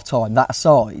just before half time. That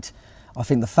aside, I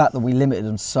think the fact that we limited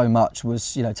them so much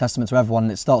was, testament to everyone,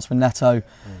 and it starts with Neto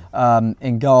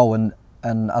in goal, and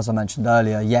And as I mentioned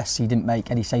earlier, yes, he didn't make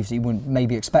any saves that you wouldn't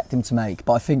maybe expect him to make.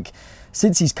 But I think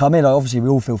since he's come in, obviously we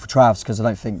all feel for Travs, because I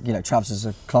don't think, Travs is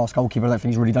a class goalkeeper. I don't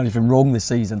think he's really done anything wrong this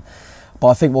season. But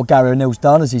I think what Gary O'Neill's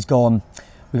done is he's gone,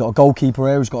 we've got a goalkeeper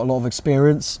here who's got a lot of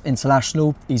experience,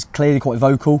 international. He's clearly quite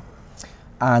vocal.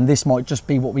 And this might just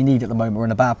be what we need at the moment. We're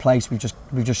in a bad place. We've just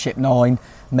shipped 9.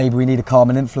 Maybe we need a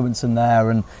calming influence in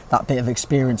there and that bit of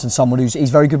experience, and someone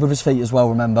he's very good with his feet as well,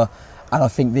 remember. And I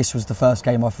think this was the first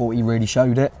game I thought he really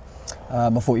showed it. I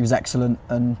thought he was excellent,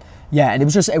 and and it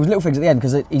was little things at the end,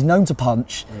 because he's known to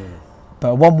punch.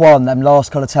 But 1-1, them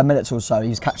last kind of 10 minutes or so, he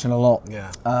was catching a lot,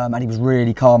 and he was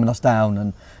really calming us down.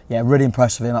 And really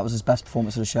impressed with him. That was his best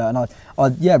performance of the shirt, and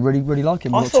I really like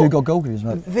him. We've got 2 good goalkeepers,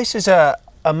 mate. This is a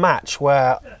match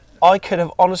where I could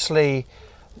have honestly.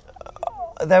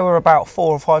 There were about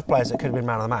 4 or 5 players that could have been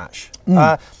man of the match.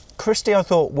 Christie, I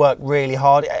thought, worked really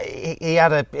hard. He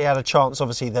had a chance,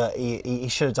 obviously, that he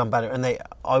should have done better, and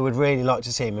I would really like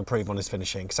to see him improve on his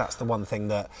finishing, because that's the one thing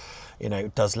that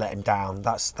does let him down.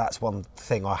 That's one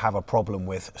thing I have a problem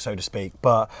with, so to speak.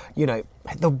 But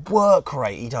the work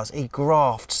rate he does, he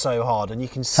grafts so hard, and you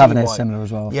can see Tavernier why. Similar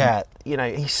as well. Yeah,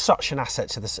 he's such an asset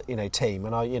to the team,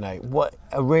 and what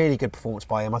a really good performance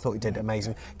by him. I thought he did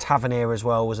amazing. Tavernier as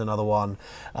well was another one.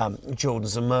 Jordan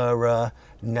Zamora,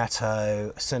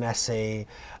 Neto, Senesi.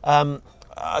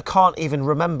 I can't even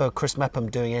remember Chris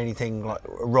Mepham doing anything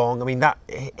wrong. I mean,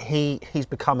 he's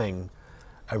becoming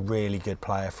a really good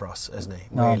player for us, isn't he?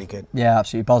 Really good. Yeah,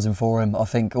 absolutely buzzing for him. I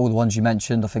think all the ones you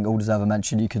mentioned, I think all deserve a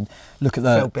mention. You can look at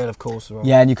the Phil Bill, of course, as well.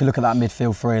 Yeah, and you can look at that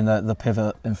midfield 3 and the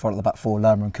pivot in front of the back 4.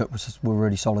 Lerma and Cook were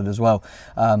really solid as well.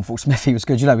 Thought Smithy was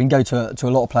good. We can go to a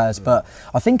lot of players, but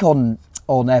I think on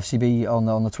FCB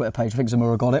on the Twitter page, I think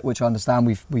Zamora got it, which I understand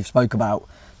we've spoke about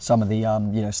some of the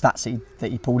stats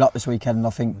that he pulled up this weekend, and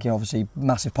I think obviously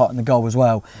massive part in the goal as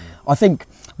well. I think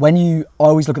I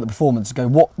always look at the performance and go,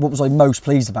 what was I most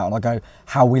pleased about? And I go,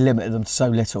 how we limited them to so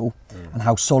little and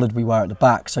how solid we were at the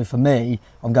back. So for me,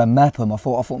 I'm going Mepham. I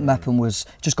thought Mepham was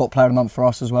just got player of the month for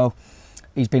us as well.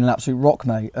 He's been an absolute rock,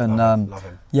 mate, and love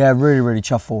him. Really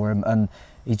chuffed for him, and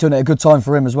he's done it at a good time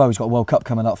for him as well. He's got a World Cup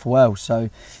coming up for Wales,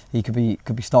 so he could be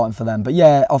starting for them. But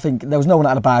I think there was no one that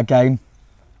had a bad game.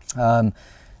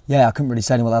 I couldn't really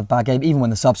say anyone that had a bad game. Even when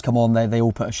the subs come on, they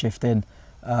all put a shift in,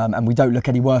 and we don't look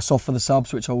any worse off for the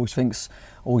subs, which I always think's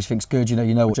good. You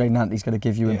know what Jayden Anthony's going to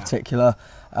give you in particular.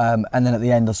 And then at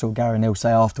the end, I saw Gary Neal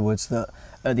say afterwards that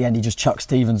at the end he just chucked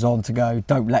Stevens on to go,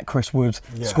 don't let Chris Wood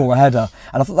score a header.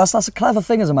 And I thought that's a clever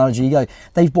thing as a manager. You go,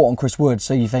 they've bought on Chris Wood,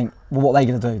 so you think, well, what are they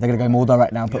going to do? They're going to go more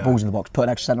direct now and put balls in the box, put an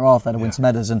extra centre half there to win some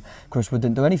headers, and Chris Wood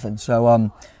didn't do anything.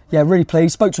 So really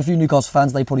pleased. Spoke to a few Newcastle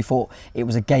fans. They probably thought it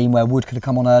was a game where Wood could have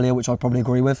come on earlier, which I probably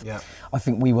agree with. I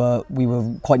think we were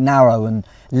quite narrow and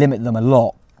limited them a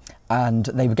lot, and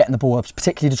they were getting the ball up,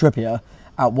 particularly to Trippier,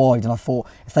 out wide. And I thought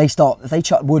if they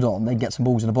chuck Wood on, they'd get some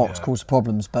balls in the box, cause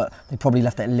problems. But they probably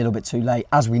left it a little bit too late.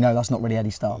 As we know, that's not really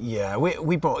Eddie's style. Yeah,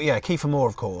 we brought Kiefer Moore,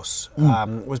 of course,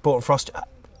 was brought for us.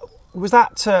 Was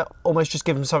that to almost just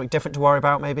give them something different to worry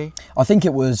about, maybe? I think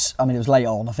it was. I mean, it was late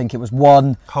on. I think it was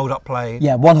one hold-up play.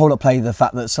 Yeah, one hold-up play. The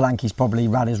fact that Solanke's probably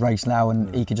ran his race now,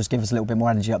 and he could just give us a little bit more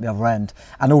energy up the other end.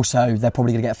 And also, they're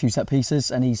probably going to get a few set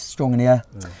pieces, and he's strong in the air.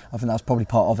 I think that's probably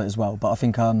part of it as well. But I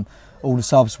think all the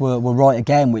subs were right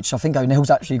again, which I think O'Neill's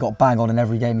actually got bang on in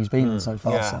every game he's been in so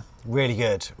far. Yeah, so. Really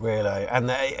good, really. And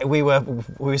we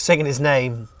were singing his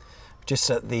name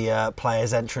just at the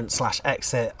players' entrance /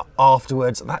 exit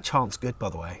afterwards. That chant's good, by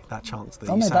the way. That chant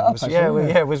that you sang was,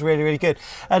 it was really, really good.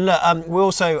 And look, we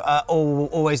also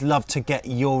always love to get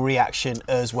your reaction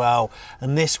as well.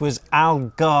 And this was Al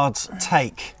Gard's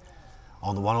take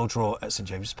on the 1-1 draw at St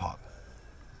James's Park.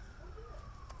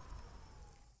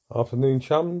 Afternoon,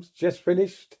 chums. Just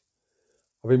finished.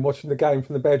 I've been watching the game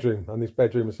from the bedroom, and this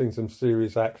bedroom has seen some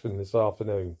serious action this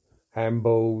afternoon.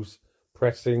 Handballs,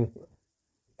 pressing.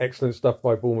 Excellent stuff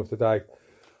by Bournemouth today.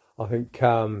 I think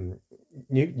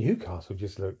Newcastle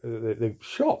just they're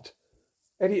shot.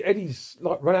 Eddie's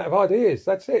run out of ideas.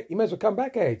 That's it. You may as well come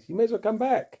back, Ed. You may as well come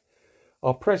back.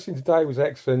 Our pressing today was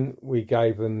excellent. We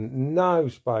gave them no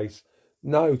space,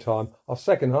 no time. Our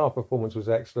second half performance was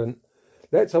excellent.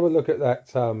 Let's have a look at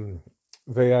that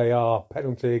VAR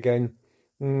penalty again.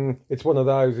 It's one of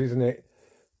those, isn't it?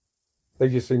 They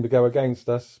just seem to go against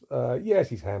us. Yes,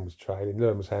 his hand was trailing.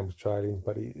 Lerma's hand was trailing,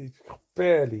 but he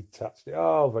barely touched it.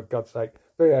 Oh, for God's sake.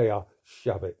 VAR,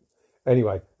 shove it.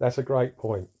 Anyway, that's a great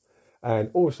point.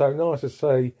 And also nice to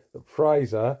see that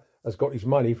Fraser has got his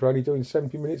money for only doing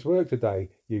 70 minutes work today,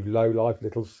 you low-life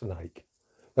little snake.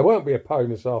 There won't be a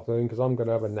poem this afternoon because I'm going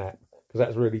to have a nap because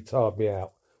that's really tired me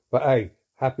out. But hey,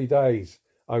 happy days.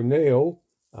 O'Neill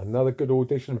Another good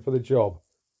audition for the job.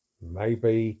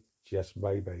 Maybe, just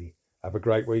maybe. Have a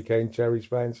great weekend, Cherries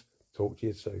fans. Talk to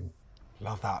you soon.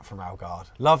 Love that from Algard.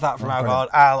 Love that from Oh, Algard.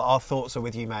 Al, our thoughts are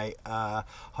with you, mate.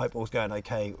 Hope all's going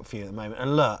okay for you at the moment.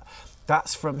 And look,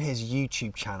 that's from his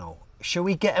YouTube channel. Shall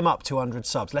we get him up to 100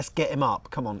 subs? Let's get him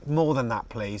up. Come on, more than that,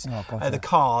 please. Oh, God, the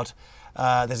card,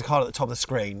 there's a card at the top of the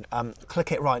screen.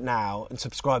 Click it right now and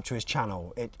subscribe to his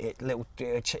channel. It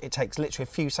takes literally a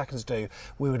few seconds to do.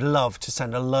 We would love to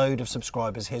send a load of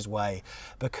subscribers his way,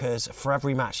 because for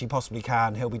every match he possibly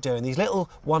can, he'll be doing these little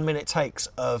 1 minute takes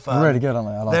of... They're really good, aren't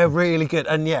they? I like they're them. really good.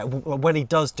 And yeah, when he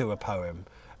does do a poem,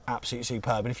 absolutely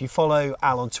superb. And if you follow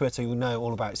Al on Twitter, you'll know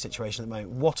all about his situation at the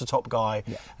moment. What a top guy,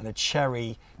 and a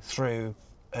cherry through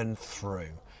and through.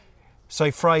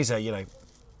 So Fraser, you know,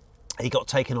 he got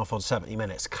taken off on 70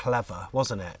 minutes. Clever,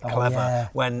 wasn't it? Oh, Clever. yeah.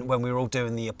 When we were all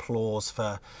doing the applause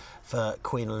for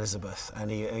Queen Elizabeth, and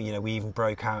we even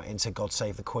broke out into God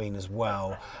Save the Queen as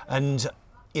well. And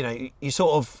you know,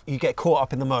 you get caught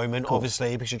up in the moment,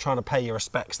 obviously, because you're trying to pay your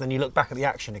respects. Then you look back at the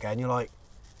action again, you're like,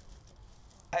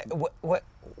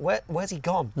 where's he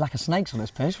gone? Lack of snakes on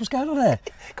this pitch. What's going on there?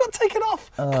 Got taken off.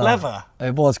 Clever.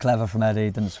 It was clever from Eddie.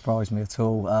 Didn't surprise me at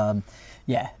all.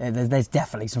 Yeah, there's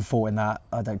definitely some fault in that.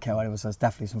 I don't care what anyone says.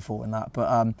 Definitely some fault in that.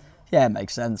 But yeah, it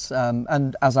makes sense.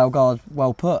 And as Algard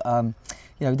well put,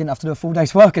 you know, he didn't have to do a full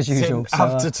day's work as usual. Didn't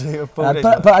have to do a full day's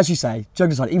work. But as you say,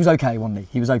 joking aside, he was okay, wasn't he?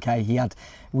 He was okay.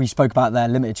 We spoke about their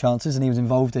limited chances, and he was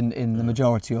involved in the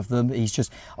majority of them.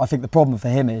 I think the problem for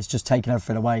him is just taking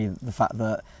everything away. The fact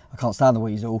that I can't stand the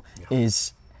Weasel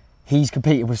is he's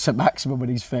competing with St Maximum when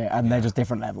he's fit, and they're just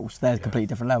different levels. They're completely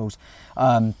different levels.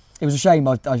 It was a shame.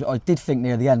 I did think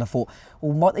near the end, I thought,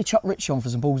 well, might they chuck Rich on for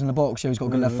some balls in the box? He's got a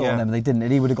good left foot on him, and they didn't.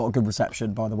 And he would have got a good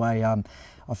reception, by the way.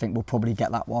 I think we'll probably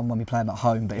get that one when we play him at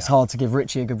home, but it's hard to give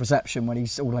Richie a good reception when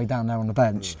he's all the way down there on the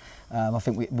bench. I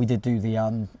think we did do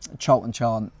the Charlton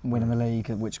chant, winning the league,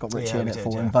 which got Richie in it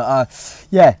for him. But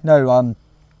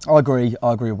I agree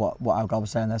with what Algar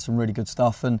was saying. There's some really good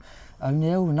stuff, and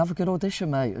O'Neill, another good audition,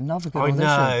 mate. Another good audition.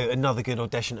 I know, another good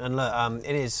audition. And look,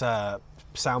 it is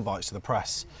sound bites to the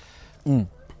press.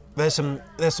 There's some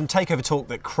takeover talk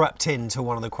that crept into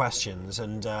one of the questions,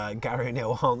 and Gary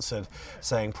O'Neill answered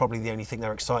saying probably the only thing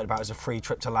they're excited about is a free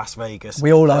trip to Las Vegas.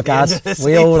 We all are, Gaz.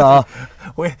 We all are.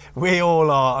 We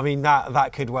all are. I mean,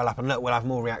 that could well happen. Look, we'll have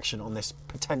more reaction on this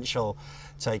potential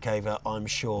takeover, I'm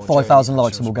sure. 5,000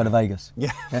 likes and we'll go to Vegas.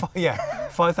 Yeah,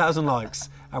 5,000 likes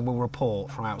and we'll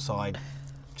report from outside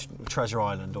Treasure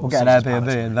Island. Or we'll get an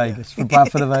Airbnb in Vegas, from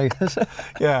Bradford to Vegas.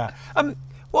 Yeah.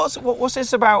 What's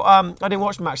this about? I didn't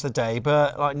watch the match of the day,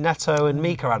 but like Neto and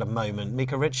Mika had a moment.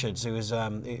 Mika Richards, who was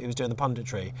doing the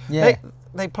punditry. Yeah.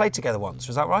 They played together once.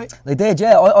 Was that right? They did.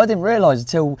 Yeah. I didn't realise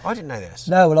until. I didn't know this.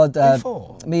 No.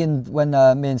 Well, when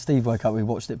me and Steve woke up, we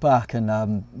watched it back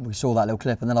and we saw that little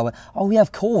clip, and then I went, oh yeah,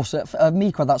 of course.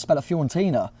 Mika had that spell at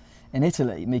Fiorentina in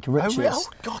Italy. Mika Richards. Oh, really? Oh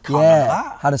God, I can't remember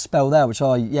that. Had a spell there, which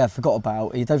I forgot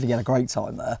about. He don't think he had a great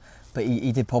time there. But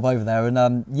he did pop over there,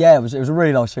 and it was a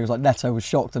really nice thing. It was like Neto was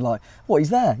shocked and like, what? He's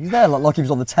there, like he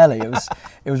was on the telly.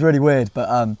 It was really weird, but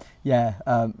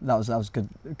that was a good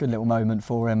little moment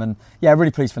for him, and yeah, really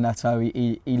pleased for Neto.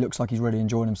 He looks like he's really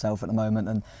enjoying himself at the moment,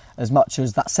 and as much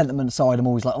as that sentiment side, I'm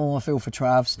always like, oh, I feel for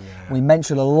Travs. Yeah. We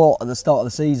mentioned a lot at the start of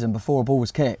the season before a ball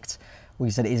was kicked. We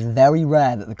said it is very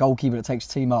rare that the goalkeeper that takes a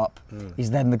team up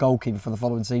is then the goalkeeper for the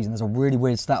following season. There's a really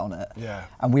weird stat on it. Yeah.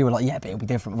 And we were like, yeah, but it'll be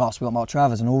different with us. We've got Mark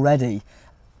Travers, and already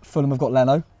Fulham have got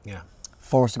Leno. Yeah.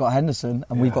 Forest have got Henderson,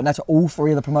 and we've got Neto. All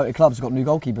three of the promoted clubs have got new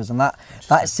goalkeepers, and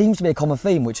that seems to be a common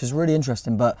theme, which is really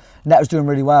interesting. But Neto's doing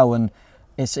really well, and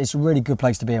it's a really good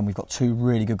place to be, and we've got two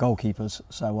really good goalkeepers.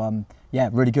 So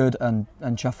really good, and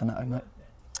chuffing Neto, mate.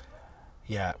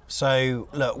 Yeah, so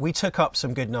look, we took up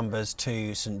some good numbers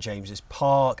to St James's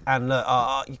Park, and look,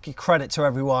 credit to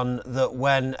everyone that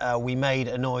when we made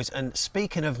a noise. And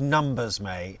speaking of numbers,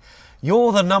 mate,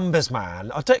 you're the numbers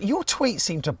man. Your tweet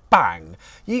seemed to bang.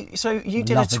 You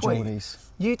did a tweet.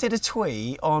 You did a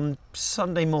tweet on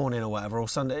Sunday morning or whatever, or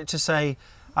Sunday, to say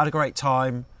I had a great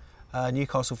time.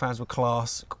 Newcastle fans were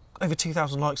class. Over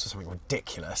 2,000 likes or something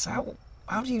ridiculous.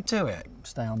 How do you do it?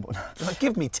 Stay on board.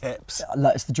 Give me tips.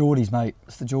 It's the Geordies, mate.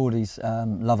 It's the Geordies.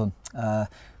 Love them.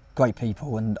 Great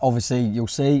people. And obviously, you'll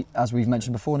see, as we've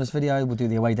mentioned before in this video, we'll do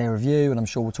the away day review, and I'm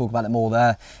sure we'll talk about it more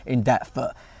there in depth.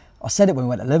 But I said it when we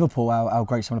went to Liverpool, how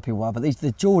great some of the people are. But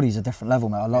the Geordies are a different level,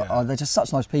 mate. They're just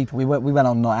such nice people. We went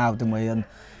on a night out, didn't we? And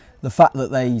the fact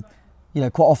that they,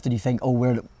 quite often you think, oh,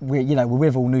 we're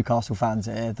with all Newcastle fans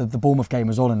here. The Bournemouth game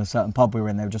was on in a certain pub we were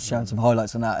in. They were just showing some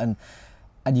highlights on that, and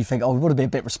and you think, oh, we want to be a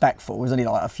bit respectful. There's only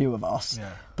like a few of us,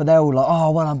 but they're all like,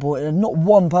 oh, well, I'm bored. And not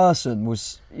one person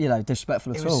was,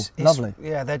 disrespectful at all. Lovely.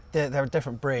 Yeah, they're a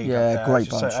different breed. Yeah, great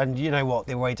bunch. And you know what?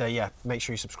 The away day, make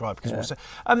sure you subscribe because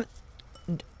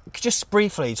just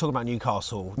briefly talking about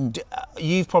Newcastle,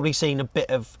 you've probably seen a bit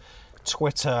of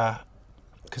Twitter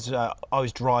because I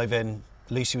was driving,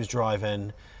 Lucy was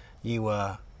driving, you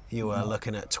were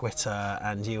looking at Twitter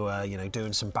and you were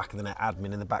doing some back of the net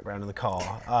admin in the background of the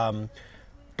car.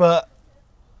 But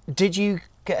did you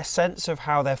get a sense of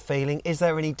how they're feeling? Is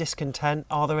there any discontent?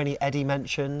 Are there any Eddie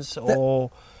mentions,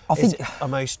 or are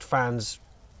most fans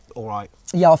all right?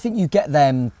 Yeah, I think you get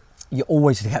them. You're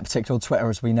always going to get, particularly on Twitter,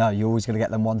 as we know, you're always going to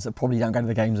get them ones that probably don't go to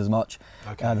the games as much.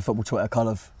 Okay. The football Twitter kind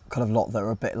of lot that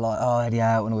are a bit like, oh, Eddie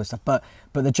out and all this stuff. But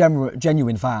the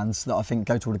genuine fans that I think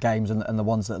go to all the games and the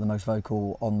ones that are the most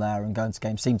vocal on there and going to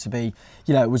games seem to be,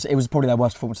 it was probably their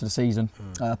worst performance of the season.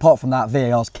 Apart from that,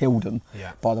 VAR's killed them.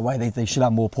 Yeah. By the way, they should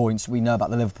have more points. We know about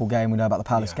the Liverpool game, we know about the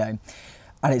Palace game.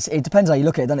 And it depends how you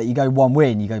look at it, doesn't it? You go one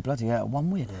win, you go, bloody hell, one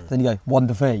win. Then you go, one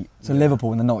defeat. So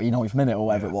Liverpool in the 90th minute or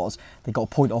whatever it was, they got a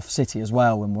point off City as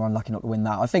well and were unlucky not to win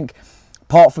that. I think,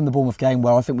 apart from the Bournemouth game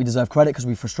where I think we deserve credit because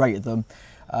we frustrated them,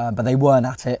 but they weren't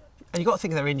at it. And you've got to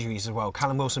think of their injuries as well.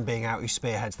 Callum Wilson being out, who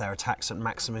spearheads their attacks, and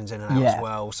Maximin's in and out as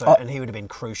well. So, and he would have been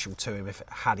crucial to him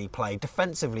had he played.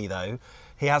 Defensively, though,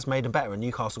 he has made them better, and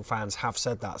Newcastle fans have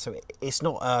said that. So it's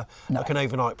not like an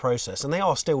overnight process, and they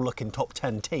are still looking top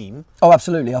 10 team. Oh,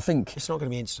 absolutely. I think it's not going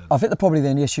to be instant. I think probably the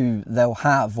only issue they'll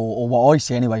have, or what I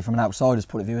see anyway from an outsider's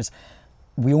point of view, is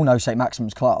we all know St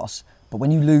Maximin's class, but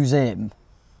when you lose him,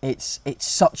 it's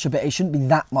such a bit. It shouldn't be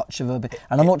that much of a bit.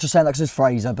 And I'm not just saying that because it's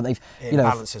Fraser, but they've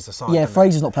balances the side. Yeah,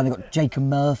 Fraser's not playing. They've got Jacob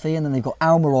Murphy, and then they've got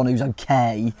Almiron, who's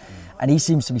okay. And he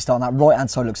seems to be starting. That right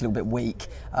hand side looks a little bit weak.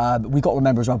 But we've got to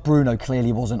remember as well, Bruno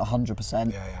clearly wasn't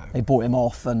 100%. They bought him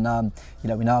off, and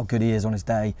we know how good he is on his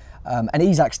day. And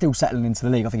Isak's still settling into the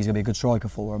league. I think he's going to be a good striker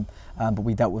for him. But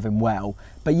we dealt with him well.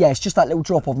 But yeah, it's just that little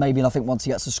drop off maybe, and I think once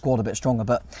he gets the squad a bit stronger.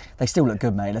 But they still look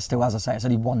good, mate. They're still, as I say, it's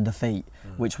only one defeat,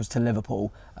 which was to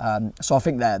Liverpool. So I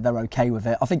think they're okay with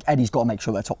it. I think Eddie's got to make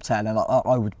sure they're top 10, and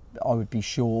I would be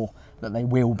sure that they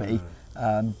will be.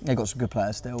 They've got some good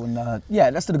players still, and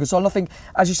that's still a good sign. I think,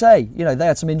 as you say, they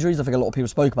had some injuries. I think a lot of people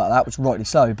spoke about that, which rightly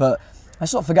so. But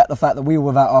let's not forget the fact that we were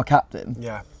without our captain.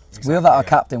 Yeah. Exactly, we were without our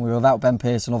captain, we were without Ben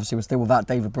Pearson, obviously we're still without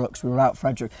David Brooks, we were without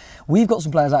Frederick. We've got some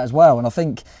players out as well, and I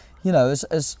think,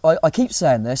 as I keep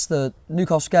saying this, the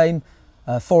Newcastle game,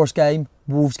 Forest game,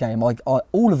 Wolves game,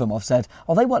 all of them I've said,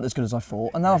 they weren't as good as I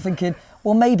thought, and now I'm thinking,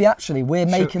 well, maybe actually we're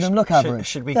making them look average.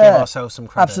 Should we give ourselves some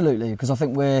credit? Absolutely, because I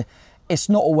think it's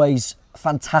not always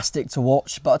fantastic to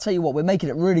watch, but I'll tell you what, we're making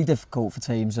it really difficult for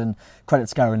teams, and credit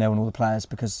to Gary Neville and all the players,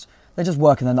 because they're just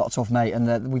working their nuts off, mate,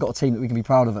 and we've got a team that we can be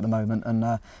proud of at the moment,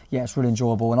 and it's really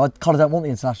enjoyable, and I kind of don't want the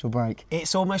international break.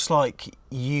 It's almost like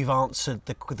you've answered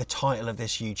the title of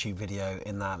this YouTube video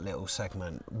in that little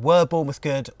segment. Were Bournemouth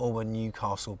good or were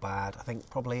Newcastle bad? I think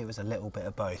probably it was a little bit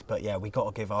of both, but yeah, we've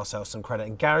got to give ourselves some credit,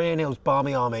 and Gary O'Neill's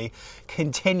Barmy Army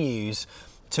continues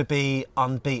to be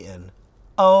unbeaten.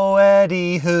 Oh,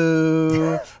 Eddie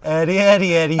who,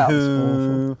 Eddie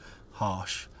who.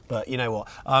 Harsh. But you know what?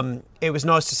 It was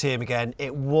nice to see him again.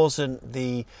 It wasn't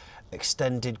the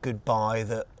extended goodbye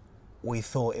that we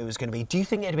thought it was going to be. Do you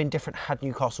think it'd have been different had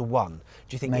Newcastle won?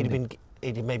 Do you think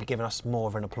he'd maybe given us more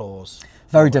of an applause?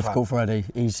 Very difficult for Eddie.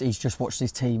 He's just watched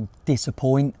his team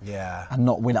disappoint and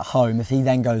not win at home. If he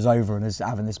then goes over and is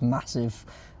having this massive,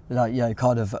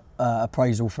 kind of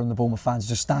appraisal from the Bournemouth fans,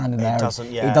 just standing there,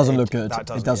 it doesn't look good.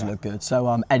 It doesn't look good.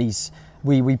 So Eddie's.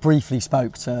 We briefly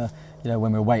spoke to.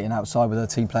 When we were waiting outside with the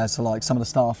team players, to like some of the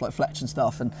staff, like Fletch and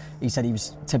stuff, and he said he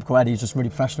was typical Eddie, he was just really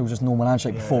professional, just normal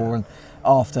handshake before and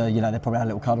after, they probably had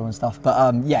a little cuddle and stuff.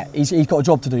 But he's got a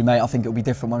job to do, mate. I think it'll be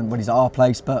different when he's at our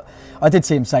place. But I did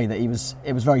see him say that it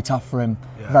was very tough for him,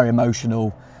 very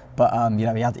emotional. But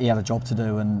he had a job to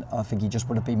do, and I think he just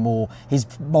would have been more. His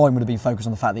mind would have been focused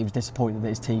on the fact that he was disappointed that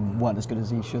his team weren't as good as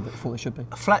he thought they should be.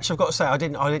 Fletch, I've got to say, I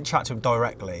didn't chat to him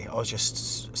directly. I was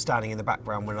just standing in the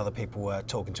background when other people were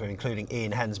talking to him, including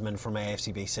Ian Hensman from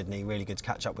AFCB Sydney. Really good to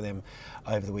catch up with him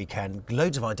over the weekend.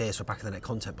 Loads of ideas for back of the net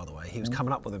content, by the way. He was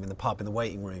coming up with them in the pub, in the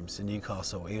waiting rooms in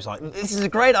Newcastle. He was like, "This is a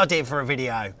great idea for a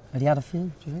video." Had he had a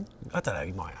few? Do you think? I don't know.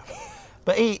 He might have.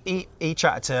 But he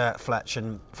chatted to Fletch,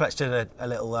 and Fletch did a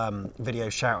little video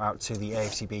shout out to the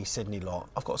AFCB Sydney lot.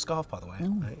 I've got a scarf, by the way.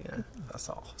 Yeah, that's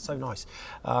so nice.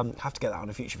 Have to get that on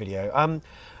a future video.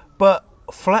 But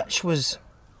Fletch was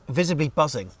visibly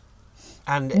buzzing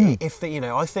And if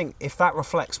I think if that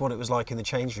reflects what it was like in the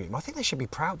change room, I think they should be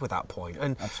proud with that point.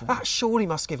 And that surely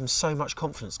must give them so much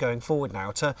confidence going forward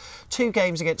now to 2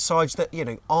 games against sides that,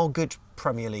 are good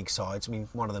Premier League sides. I mean,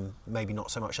 one of them maybe not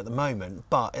so much at the moment,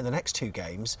 but in the next 2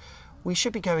 games, we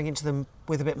should be going into them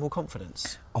with a bit more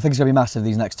confidence. I think it's going to be massive,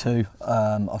 these next 2.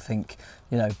 I think,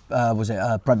 was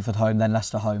it Brentford home, then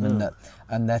Leicester home,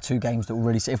 and they're 2 games that will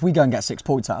really see. If we go and get 6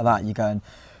 points out of that, you're going,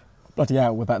 bloody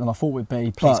hell, we're better than I thought we'd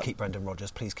be. Please keep Brendan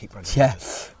Rodgers. Please keep Brendan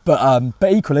Rodgers. But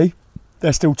equally,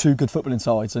 they're still 2 good footballing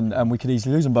sides, and we could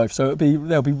easily lose them both. So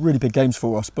there'll be really big games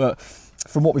for us. But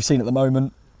from what we've seen at the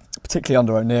moment, particularly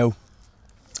under O'Neill,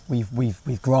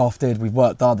 we've grafted, we've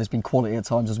worked hard. There's been quality at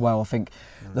times as well. I think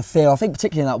I think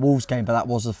particularly in that Wolves game, but that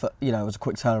was it was a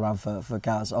quick turnaround for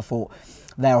Gaz. I thought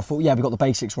we've got the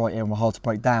basics right here and we're hard to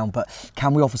break down. But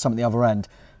can we offer something at the other end?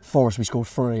 Forest, we scored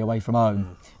 3 away from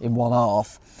home in one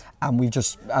half, and we've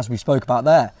just, as we spoke about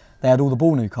there, they had all the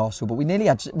ball, Newcastle, but we nearly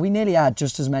had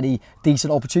just as many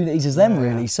decent opportunities as them,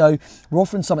 really. So we're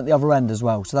offering something at the other end as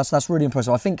well. So that's really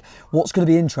impressive. I think what's going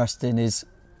to be interesting is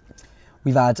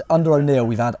we've had, under O'Neill,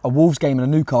 we've had a Wolves game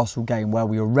and a Newcastle game where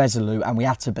we were resolute and we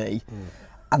had to be,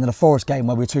 and then a Forest game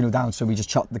where we were 2-0 down, so we just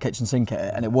chucked the kitchen sink at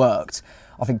it and it worked.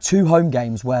 I think 2 home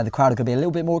games where the crowd are going to be a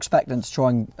little bit more expectant to try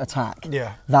and attack.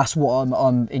 Yeah. That's what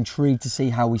I'm intrigued to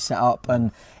see how we set up,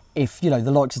 and if the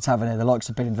likes of Tavernier, the likes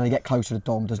of Billing, do they get closer to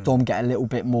Dom? Does Dom get a little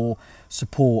bit more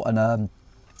support and a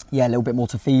little bit more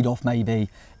to feed off? Maybe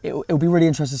it'll be really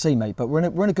interesting to see, mate. But we're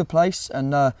in a good place,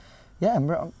 and I'm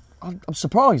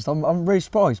surprised. I'm really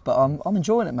surprised, but I'm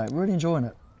enjoying it, mate. Really enjoying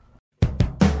it.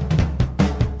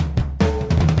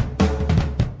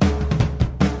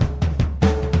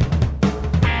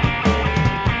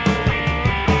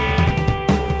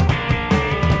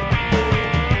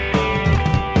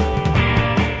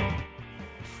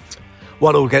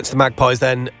 One all against the Magpies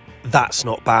then. That's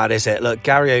not bad, is it? Look,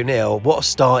 Gary O'Neill, what a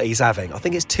start he's having. I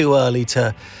think it's too early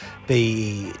to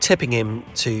be tipping him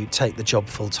to take the job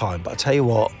full time. But I tell you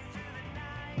what,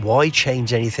 why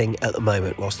change anything at the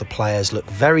moment whilst the players look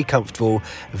very comfortable,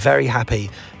 very happy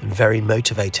and very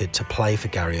motivated to play for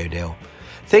Gary O'Neill?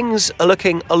 Things are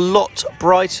looking a lot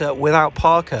brighter without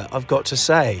Parker, I've got to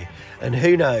say. And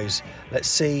who knows, let's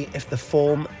see if the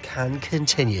form can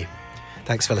continue.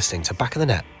 Thanks for listening to Back of the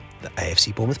Net, the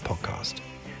AFC Bournemouth podcast.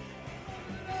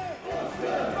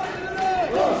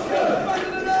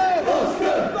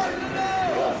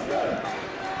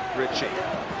 Ritchie.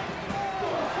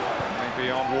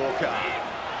 Maybe on Walker.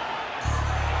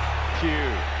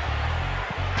 Pugh.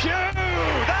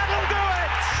 That'll do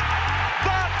it!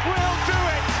 That will do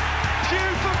it!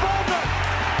 Pugh for Bournemouth!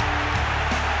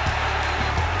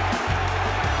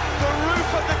 The roof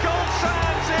of the Gold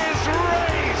Sands is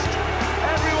raised!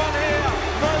 Everyone here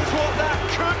knows what that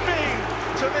could mean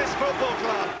to this football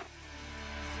club.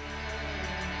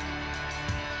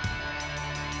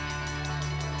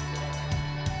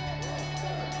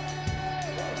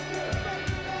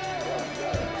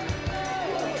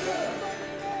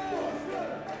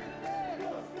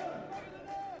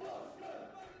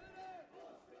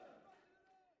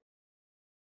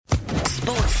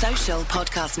 Sports Social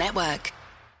Podcast Network.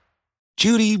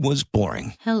 Judy was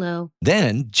boring. Hello.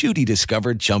 Then Judy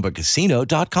discovered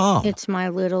ChumbaCasino.com. It's my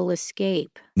little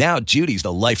escape. Now Judy's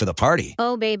the life of the party.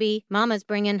 Oh, baby, mama's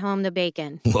bringing home the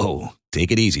bacon. Whoa,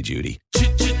 take it easy, Judy.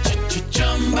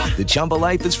 The Chumba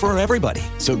life is for everybody.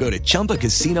 So go to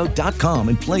ChumbaCasino.com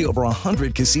and play over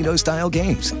 100 casino-style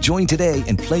games. Join today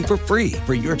and play for free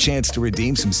for your chance to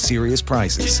redeem some serious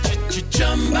prizes.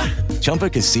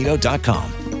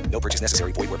 ChumbaCasino.com. No purchase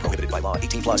necessary. Void where prohibited by law.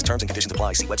 18+ terms and conditions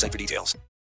apply. See website for details.